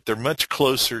 but they're much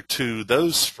closer to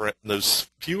those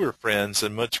fewer friends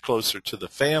and much closer to the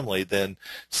family than,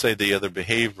 say, the other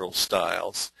behavioral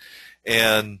styles.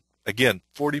 And again,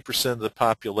 40% of the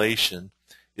population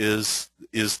is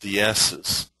the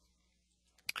S's.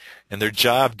 And their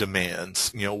job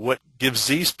demands, what gives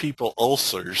these people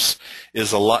ulcers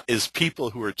is people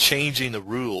who are changing the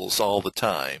rules all the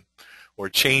time, or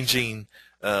changing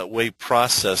way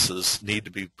processes need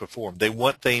to be performed. They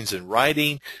want things in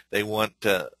writing. They want,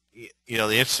 I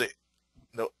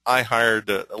hired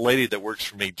a lady that works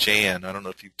for me, Jan. I don't know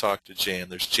if you've talked to Jan.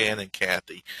 There's Jan and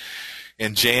Kathy,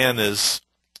 and Jan is,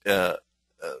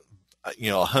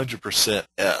 100%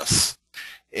 S.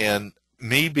 And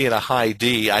me being a high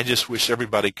D, I just wish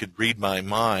everybody could read my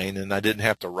mind and I didn't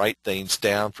have to write things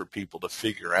down for people to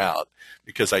figure out,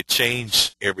 because I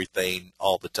change everything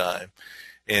all the time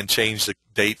and change the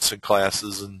dates and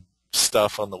classes and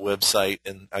stuff on the website,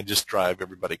 and I just drive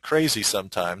everybody crazy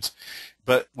sometimes.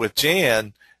 But with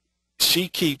Jan,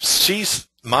 she's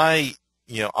my,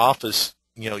 office,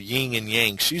 yin and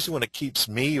yang. She's the one that keeps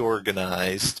me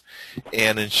organized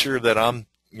and ensure that I'm,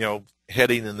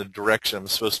 heading in the direction I'm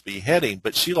supposed to be heading.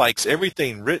 But she likes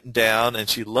everything written down, and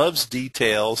she loves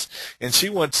details, and she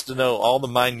wants to know all the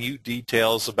minute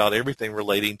details about everything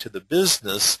relating to the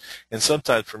business. And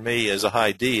sometimes for me as a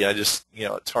high D, I just,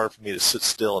 it's hard for me to sit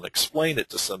still and explain it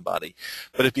to somebody.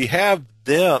 But if you have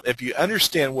them, if you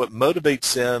understand what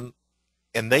motivates them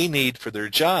and they need for their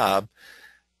job,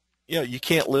 you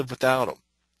can't live without them.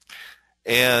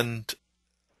 And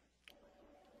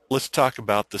let's talk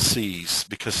about the C's,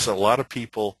 because a lot of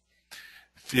people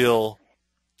feel,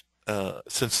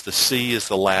 since the C is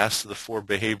the last of the 4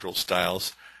 behavioral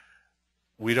styles,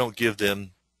 we don't give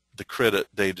them the credit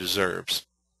they deserve.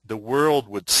 The world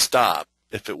would stop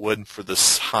if it wasn't for the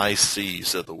high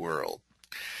C's of the world.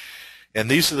 And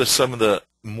these are some of the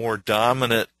more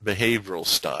dominant behavioral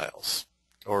styles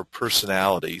or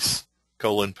personalities: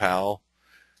 Colin Powell,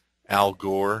 Al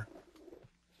Gore,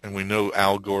 and we know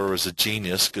Al Gore was a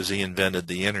genius because he invented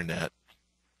the internet.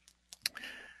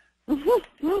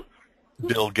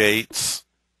 Bill Gates,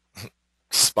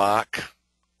 Spock,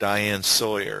 Diane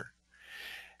Sawyer.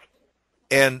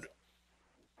 And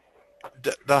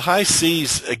the high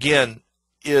C's, again,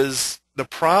 is the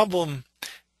problem.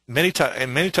 Many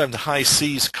times the high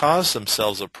C's cause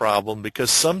themselves a problem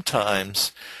because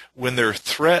sometimes when they're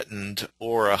threatened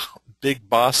or a big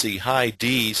bossy high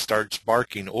D starts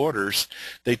barking orders,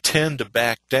 they tend to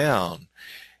back down.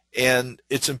 And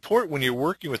it's important when you're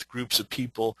working with groups of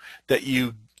people that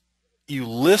you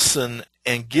listen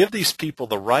and give these people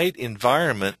the right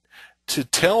environment to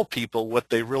tell people what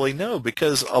they really know,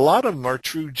 because a lot of them are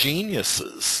true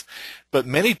geniuses. But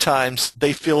many times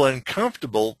they feel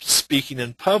uncomfortable speaking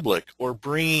in public or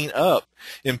bringing up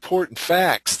important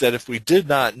facts that if we did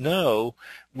not know,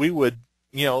 we would,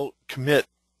 commit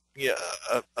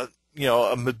a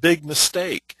big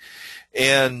mistake.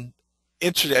 And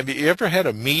interesting, have you ever had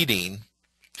a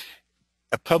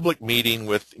public meeting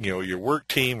with, your work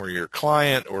team or your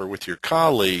client or with your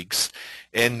colleagues,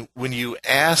 and when you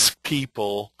ask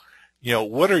people,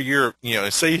 what are your,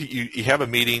 say you have a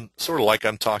meeting sort of like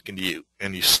I'm talking to you,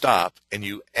 and you stop and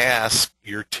you ask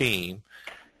your team,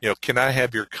 can I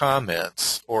have your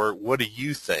comments, or what do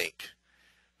you think?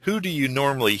 Who do you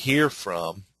normally hear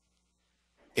from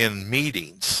in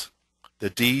meetings?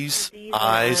 The D's,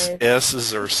 I's,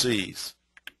 S's, or C's?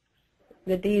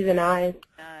 The D's and I's.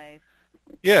 Nice.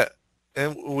 Yeah,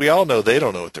 and we all know they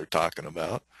don't know what they're talking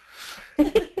about.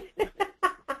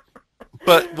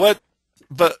 But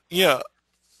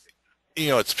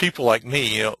it's people like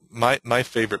me. My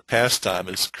favorite pastime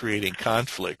is creating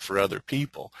conflict for other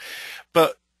people.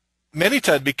 But many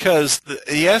times, because the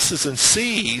S's and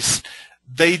C's,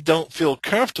 they don't feel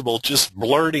comfortable just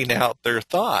blurting out their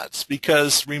thoughts,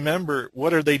 because remember,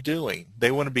 what are they doing?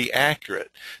 They want to be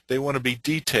accurate, they want to be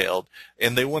detailed,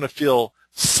 and they want to feel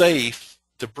safe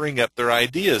to bring up their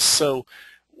ideas. So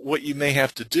what you may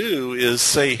have to do is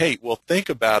say, hey, well, think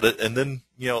about it, and then,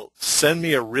 send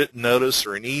me a written notice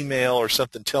or an email or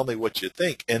something, tell me what you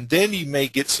think. And then you may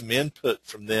get some input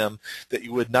from them that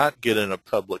you would not get in a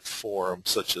public forum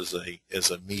such as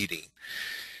a meeting.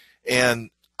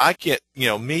 And I can't,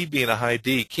 me being a high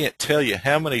D, can't tell you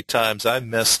how many times I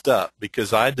messed up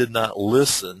because I did not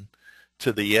listen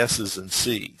to the S's and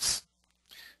C's.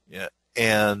 Yeah,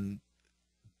 and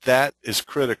that is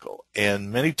critical.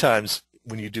 And many times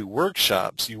when you do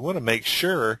workshops, you want to make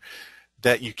sure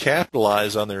that you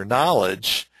capitalize on their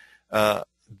knowledge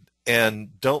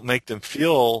and don't make them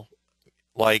feel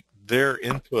like their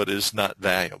input is not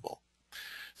valuable.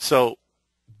 So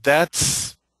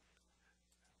that's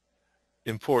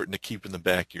important to keep in the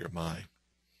back of your mind.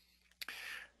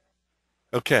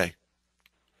 Okay.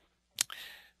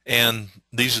 And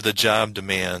these are the job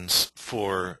demands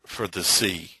for the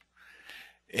C.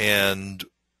 And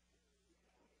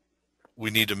we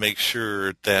need to make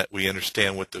sure that we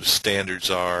understand what those standards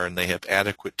are and they have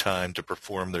adequate time to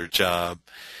perform their job.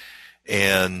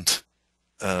 And,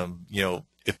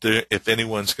 if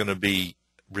anyone's going to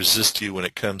resist you when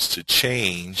it comes to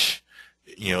change,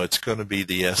 it's going to be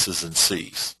the S's and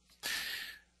C's.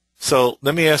 So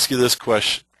let me ask you this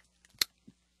question.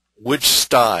 Which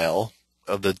style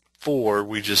of the 4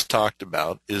 we just talked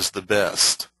about is the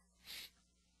best?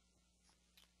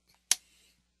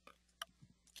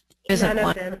 None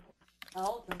of them.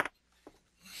 All of them.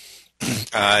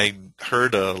 I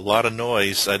heard a lot of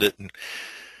noise. I didn't.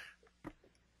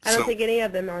 I don't think any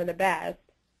of them are the best.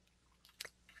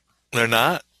 They're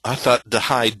not? I thought the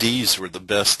high D's were the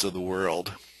best of the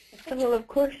world. Well, of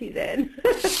course you did.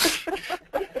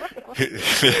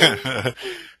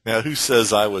 Now, who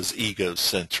says I was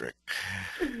egocentric?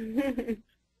 No.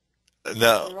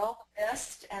 They're all the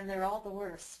best and they're all the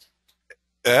worst.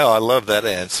 Well, I love that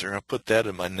answer. I'll put that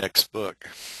in my next book.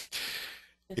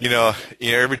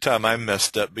 Every time I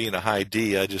messed up being a high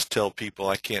D, I just tell people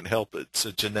I can't help it. It's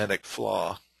a genetic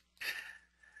flaw.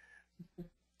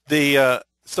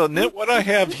 So what I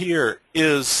have here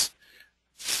is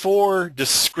 4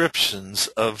 descriptions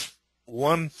of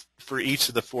one for each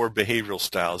of the 4 behavioral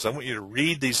styles. I want you to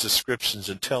read these descriptions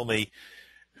and tell me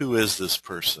who is this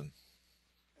person.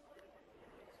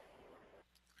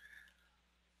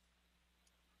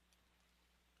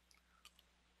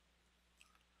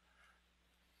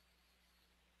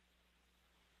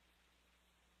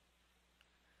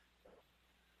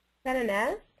 Is that an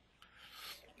S?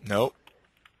 Nope.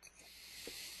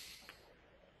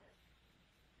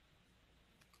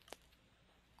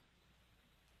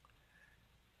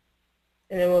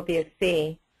 And then will be a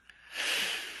C.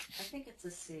 I think it's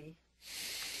a C.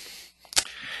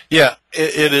 Yeah,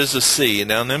 it is a C.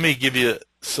 Now let me give you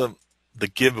the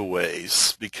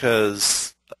giveaways,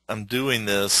 because I'm doing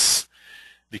this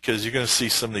because you're going to see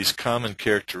some of these common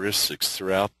characteristics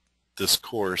throughout this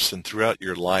course and throughout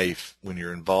your life when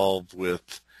you're involved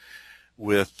with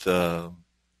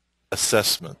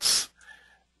assessments.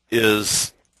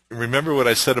 Remember what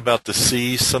I said about the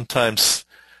C? Sometimes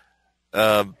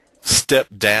step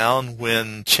down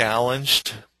when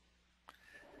challenged.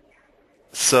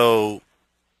 So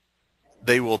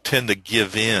they will tend to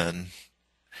give in.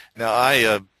 Now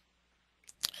I'm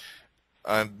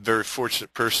a very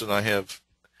fortunate person. I have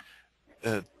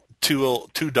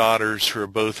two daughters who are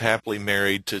both happily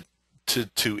married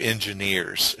to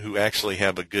engineers who actually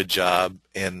have a good job,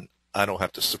 and I don't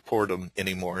have to support them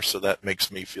anymore, so that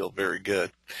makes me feel very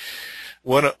good.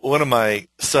 One of my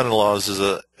son-in-laws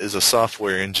is a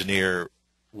software engineer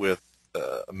with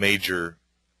a major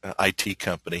IT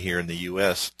company here in the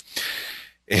U.S.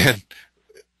 And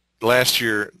last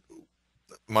year,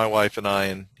 my wife and I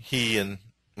and he and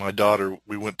my daughter,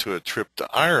 we went to a trip to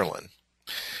Ireland.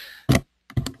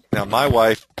 Now, my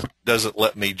wife doesn't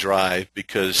let me drive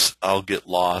because I'll get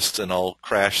lost and I'll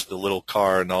crash the little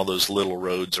car in all those little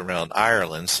roads around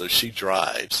Ireland, so she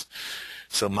drives.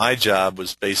 So my job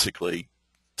was basically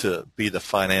to be the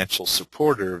financial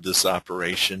supporter of this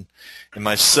operation. And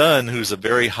my son, who's a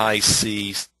very high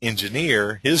C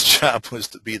engineer, his job was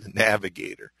to be the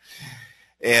navigator.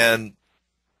 And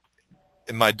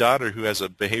my daughter, who has a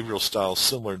behavioral style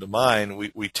similar to mine,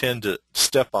 we tend to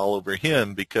step all over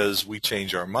him because we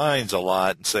change our minds a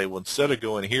lot and say, well, instead of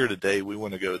going here today, we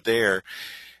want to go there.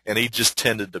 And he just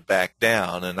tended to back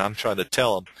down. And I'm trying to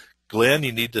tell him, Glenn,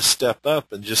 you need to step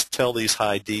up and just tell these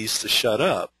high Ds to shut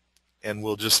up. And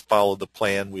we'll just follow the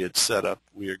plan we had set up,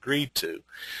 we agreed to.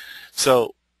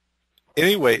 So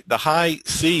anyway, the high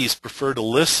Cs prefer to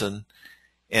listen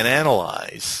and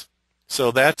analyze.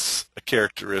 So that's a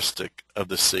characteristic of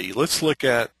the C. Let's look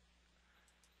at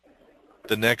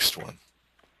the next one.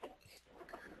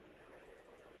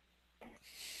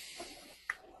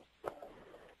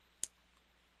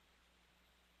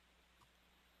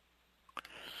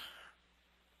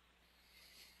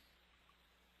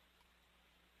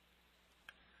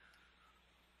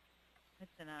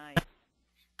 It's an I.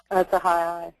 That's a high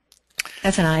I.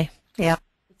 That's an I. Yeah.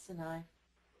 It's an I.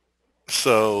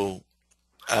 So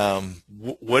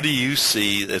what do you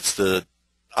see that's the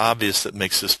obvious that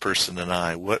makes this person an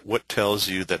I? What tells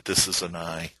you that this is an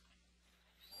I?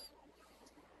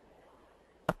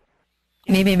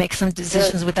 Maybe make some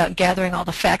decisions without gathering all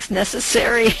the facts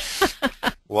necessary.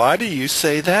 Why do you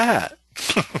say that?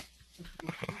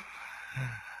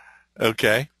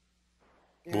 Okay.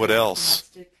 Very What else?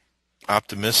 optimistic.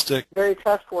 Optimistic, Very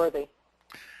trustworthy.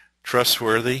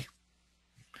 trustworthy.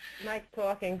 Nice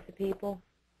talking to people.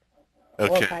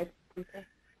 Okay. All types of people.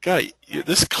 God,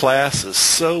 this class is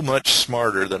so much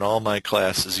smarter than all my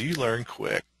classes. You learn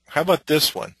quick. How about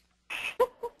this one?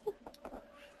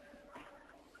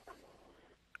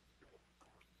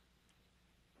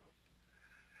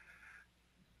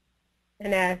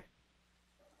 An S.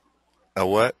 A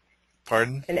what?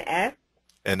 Pardon? An S?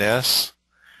 An S?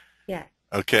 Yes.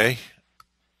 Okay.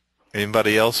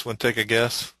 Anybody else want to take a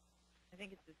guess? I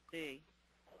think it's a C.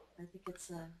 I think it's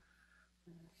an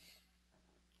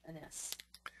S.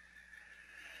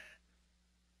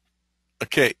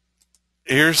 Okay.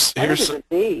 Here's I think it's a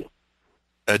D.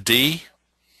 a D.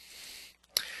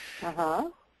 Uh-huh.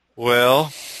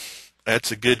 Well,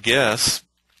 that's a good guess,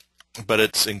 but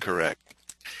it's incorrect.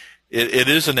 It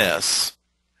is an S.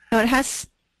 No, it has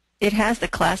the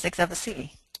classics of a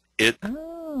C. It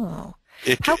Oh.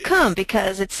 it How come?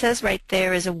 Because it says right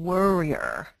there is a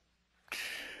worrier.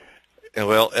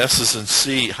 well, S's and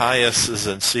C, high S's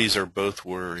and C's are both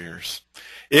worriers.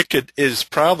 It is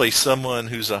probably someone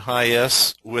who's a high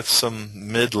S with some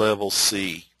mid-level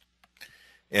C.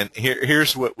 And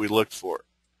here's what we look for.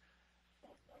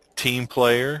 Team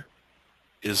player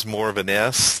is more of an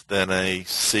S than a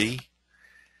C.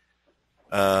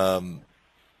 The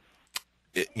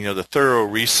thorough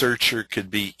researcher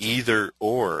could be either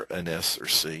or an S or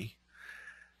C.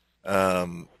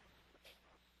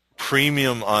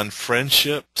 Premium on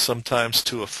friendship, sometimes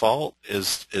to a fault,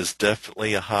 is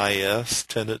definitely a high S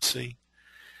tendency.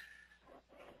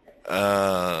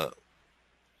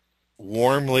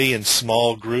 Warmly in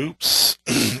small groups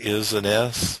is an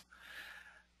S.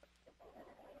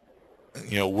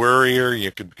 Worrier,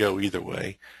 you could go either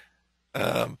way.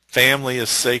 Family is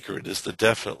sacred is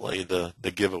definitely the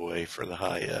giveaway for the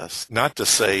high S. Not to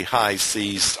say high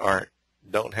C's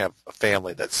don't have a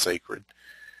family that's sacred.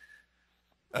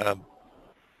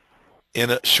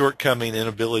 Shortcoming,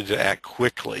 inability to act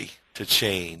quickly to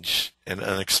change and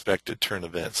unexpected turn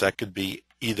events. That could be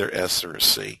either S or a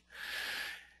C.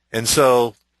 And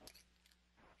so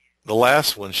the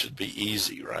last one should be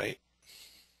easy, right?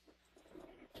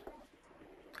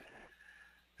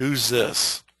 Who's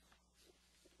this?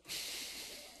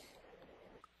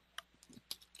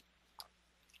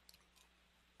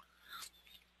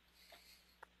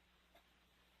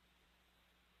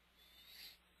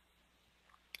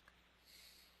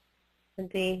 A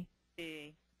D.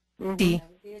 D. D. That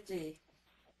would be a D.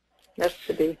 That's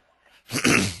the D.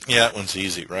 Yeah, that one's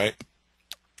easy, right?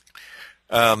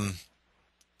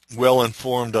 Well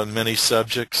informed on many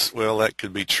subjects. Well, that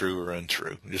could be true or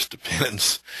untrue. It just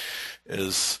depends.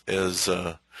 As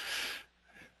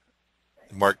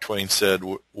Mark Twain said,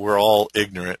 we're all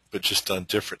ignorant, but just on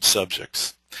different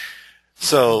subjects.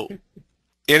 So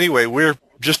anyway, we're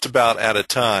just about out of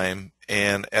time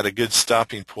and at a good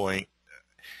stopping point,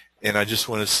 and I just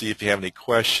want to see if you have any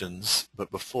questions. But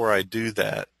before I do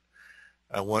that,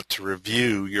 I want to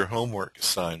review your homework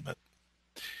assignment.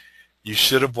 You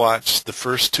should have watched the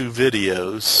first two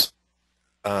videos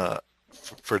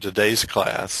for today's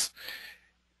class.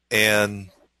 And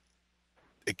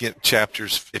again,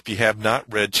 if you have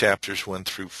not read chapters 1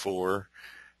 through 4,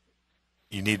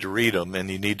 you need to read them, and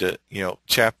you need to, we're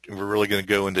really going to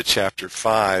go into chapter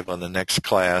 5 on the next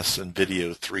class and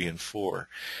video 3 and 4.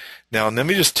 Now, let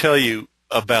me just tell you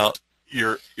about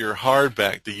your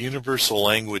hardback, the Universal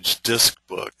Language Disc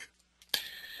Book.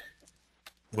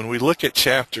 When we look at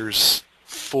chapters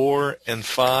 4 and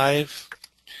 5,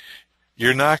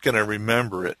 you're not going to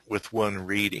remember it with one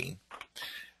reading.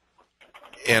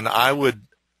 And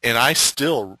I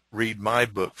still read my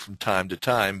book from time to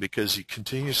time because you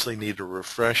continuously need a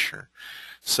refresher.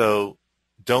 So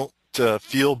don't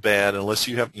feel bad unless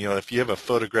you have, if you have a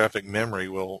photographic memory,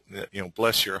 well,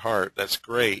 bless your heart, that's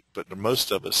great, but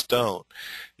most of us don't.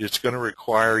 It's going to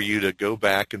require you to go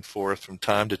back and forth from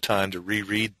time to time to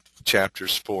reread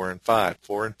chapters 4 and 5.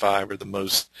 4 and 5 are the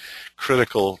most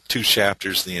critical two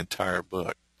chapters in the entire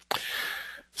book.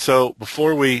 So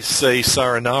before we say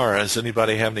sayonara, does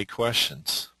anybody have any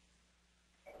questions?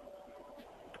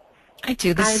 I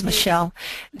do. This is Michelle.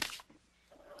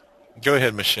 Go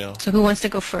ahead, Michelle. So who wants to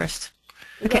go first?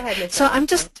 Go ahead, Michelle. So I'm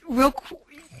just real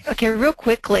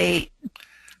quickly,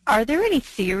 are there any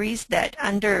theories that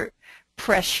under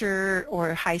pressure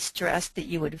or high stress that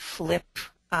you would flip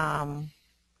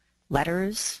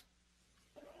letters?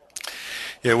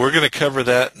 Yeah, we're going to cover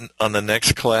that on the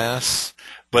next class,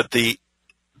 but the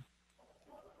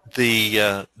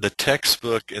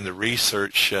textbook and the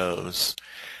research shows,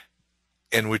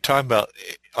 and we're talking about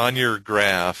on your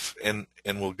graph, and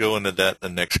we'll go into that in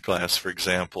the next class. For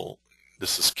example,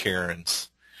 this is Karen's,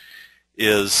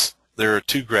 is there are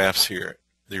two graphs here.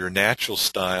 Your natural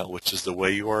style, which is the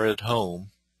way you are at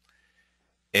home,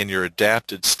 and your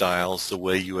adapted style is the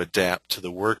way you adapt to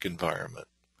the work environment.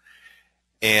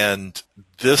 And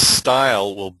this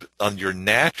style will, on your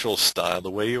natural style,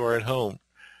 the way you are at home,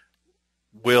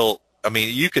 will, I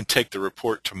mean, you can take the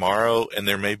report tomorrow and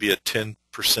there may be a 10%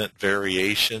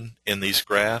 variation in these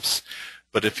graphs,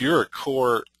 but if you're a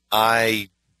core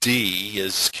ID,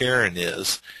 as Karen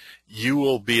is, you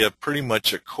will be pretty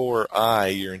much a core I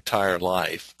your entire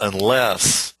life,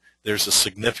 unless there's a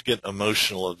significant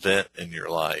emotional event in your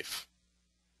life.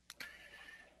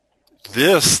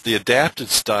 The adapted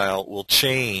style, will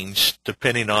change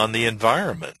depending on the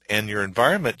environment, and your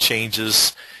environment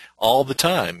changes all the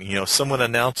time. You know, someone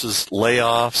announces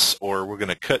layoffs or we're going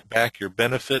to cut back your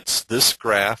benefits, this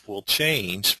graph will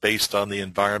change based on the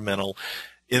environmental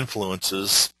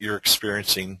influences you're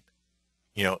experiencing,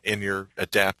 you know, in your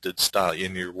adapted style,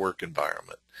 in your work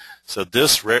environment. So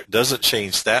this doesn't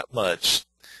change that much.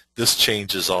 This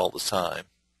changes all the time.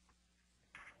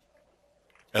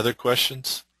 Other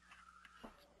questions?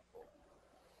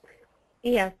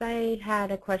 Yes, I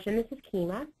had a question. This is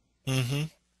Kima. Mm-hmm.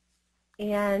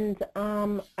 And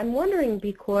I'm wondering,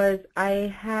 because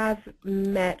I have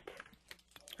met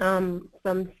some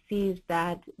C's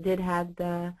that did have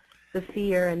the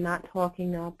fear and not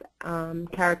talking up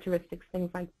characteristics, things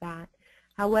like that.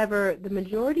 However, the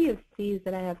majority of C's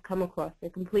that I have come across, they're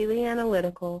completely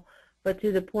analytical, but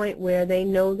to the point where they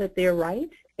know that they're right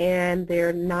and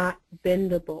they're not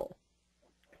bendable.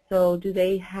 So do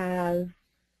they have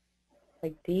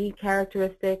like D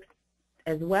characteristics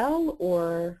as well,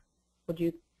 or would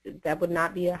you, that would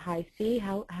not be a high C?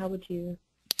 How would you?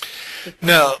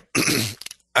 No,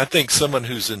 I think someone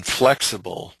who's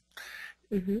inflexible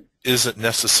Mm-hmm. isn't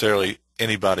necessarily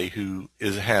anybody who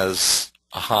has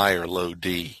a high or low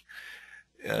D.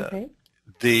 Okay.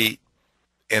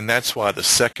 And that's why the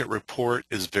second report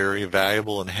is very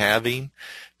valuable in having,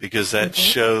 because that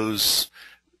shows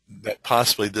that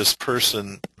possibly this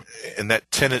person, and that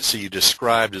tendency you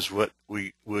described is what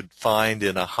we would find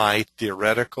in a high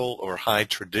theoretical or high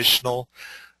traditional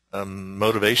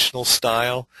motivational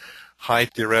style. High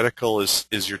theoretical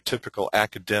is your typical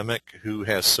academic who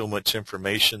has so much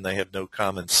information they have no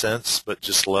common sense but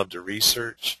just love to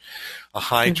research. A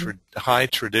high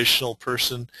traditional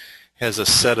person has a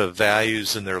set of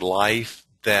values in their life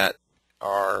that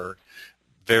are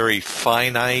very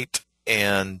finite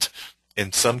and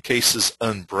in some cases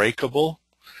unbreakable.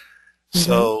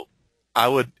 So I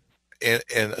would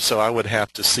so I would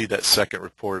have to see that second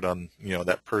report on, you know,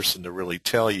 that person to really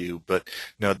tell you. But,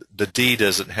 you know, the D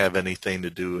doesn't have anything to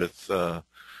do with,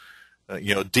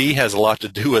 you know, D has a lot to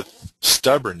do with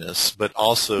stubbornness, but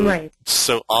also,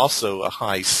 also a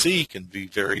high C can be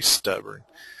very stubborn.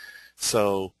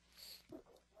 So,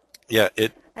 yeah,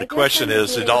 the question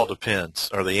is, it all depends,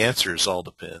 or the answer is all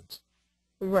depends.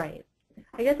 Right.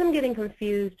 I guess I'm getting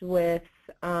confused with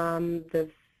the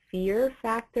fear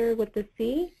factor with the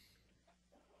C.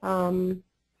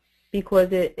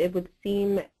 Because it would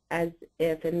seem as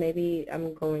if, and maybe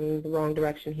I'm going the wrong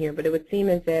direction here, but it would seem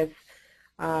as if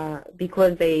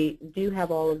because they do have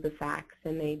all of the facts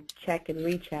and they check and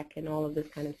recheck and all of this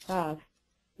kind of stuff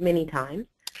many times.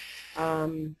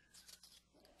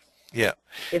 Yeah.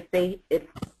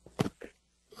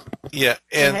 Yeah,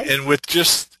 and with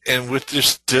this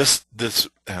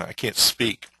I can't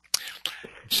speak.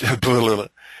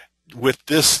 With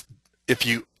this, if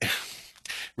you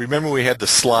remember, we had the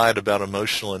slide about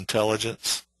emotional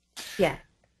intelligence. Yeah.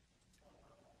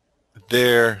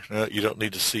 There, no, you don't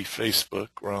need to see Facebook.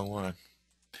 Wrong one.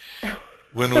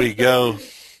 When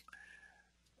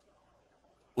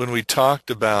we talked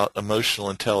about emotional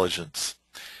intelligence,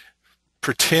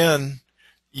 pretend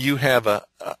you have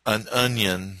an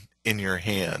onion in your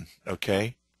hand,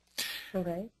 okay?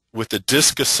 Okay. With the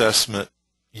DISC assessment,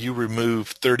 you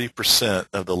remove 30%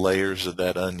 of the layers of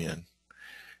that onion.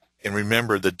 And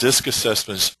remember, the DISC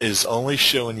assessment is only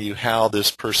showing you how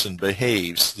this person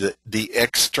behaves, the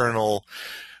external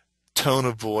tone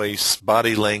of voice,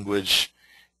 body language,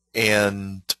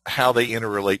 and how they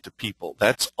interrelate to people.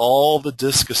 That's all the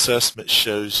DISC assessment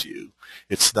shows you.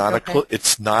 It's not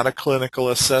it's not a clinical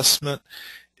assessment.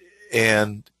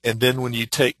 And then when you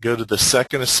go to the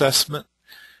second assessment,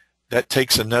 that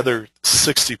takes another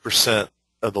 60%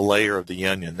 of the layer of the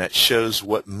onion. That shows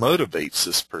what motivates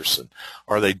this person.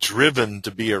 Are they driven to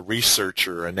be a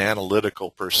researcher, an analytical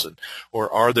person,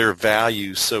 or are their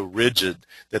values so rigid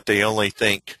that they only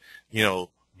think, you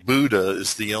know, Buddha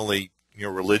is the only, you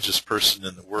know, religious person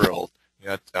in the world? You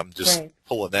know, I'm just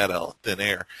pulling that out of thin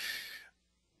air.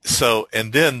 So,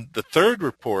 and then the third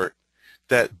report,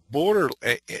 that border,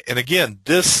 and again,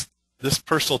 this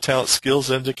personal talent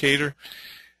skills indicator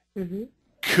Mm-hmm.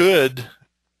 could,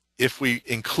 if we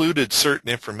included certain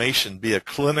information, be a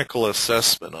clinical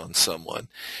assessment on someone.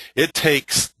 It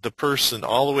takes the person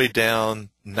all the way down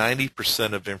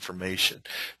 90% of information.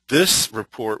 This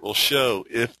report will show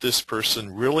if this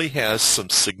person really has some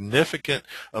significant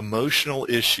emotional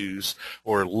issues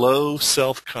or low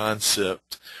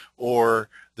self-concept, or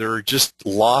they're just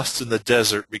lost in the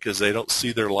desert because they don't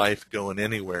see their life going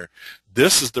anywhere.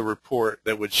 This is the report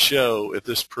that would show if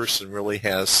this person really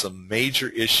has some major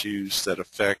issues that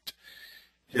affect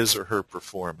his or her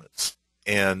performance.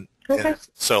 And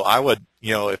so I would,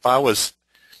 if I was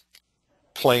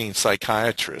playing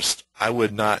psychiatrist, I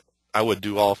would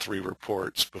do all three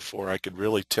reports before I could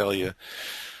really tell you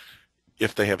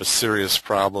if they have a serious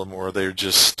problem or they're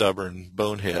just stubborn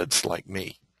boneheads like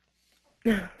me.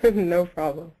 No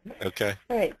problem. Okay.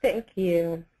 All right, thank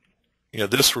you.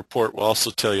 This report will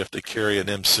also tell you if they carry an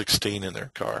M16 in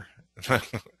their car.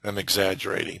 I'm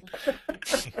exaggerating.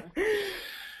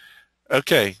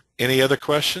 Okay, any other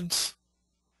questions?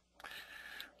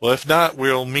 Well, if not,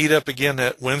 we'll meet up again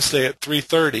at Wednesday at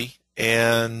 3:30,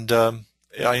 and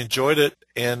I enjoyed it,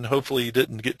 and hopefully you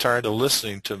didn't get tired of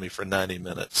listening to me for 90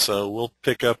 minutes. So we'll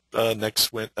pick up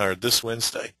this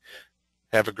Wednesday.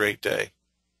 Have a great day.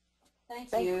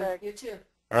 Thanks, Thanks, you. Greg. You too.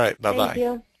 All right, bye-bye. Thank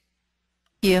you.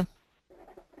 You.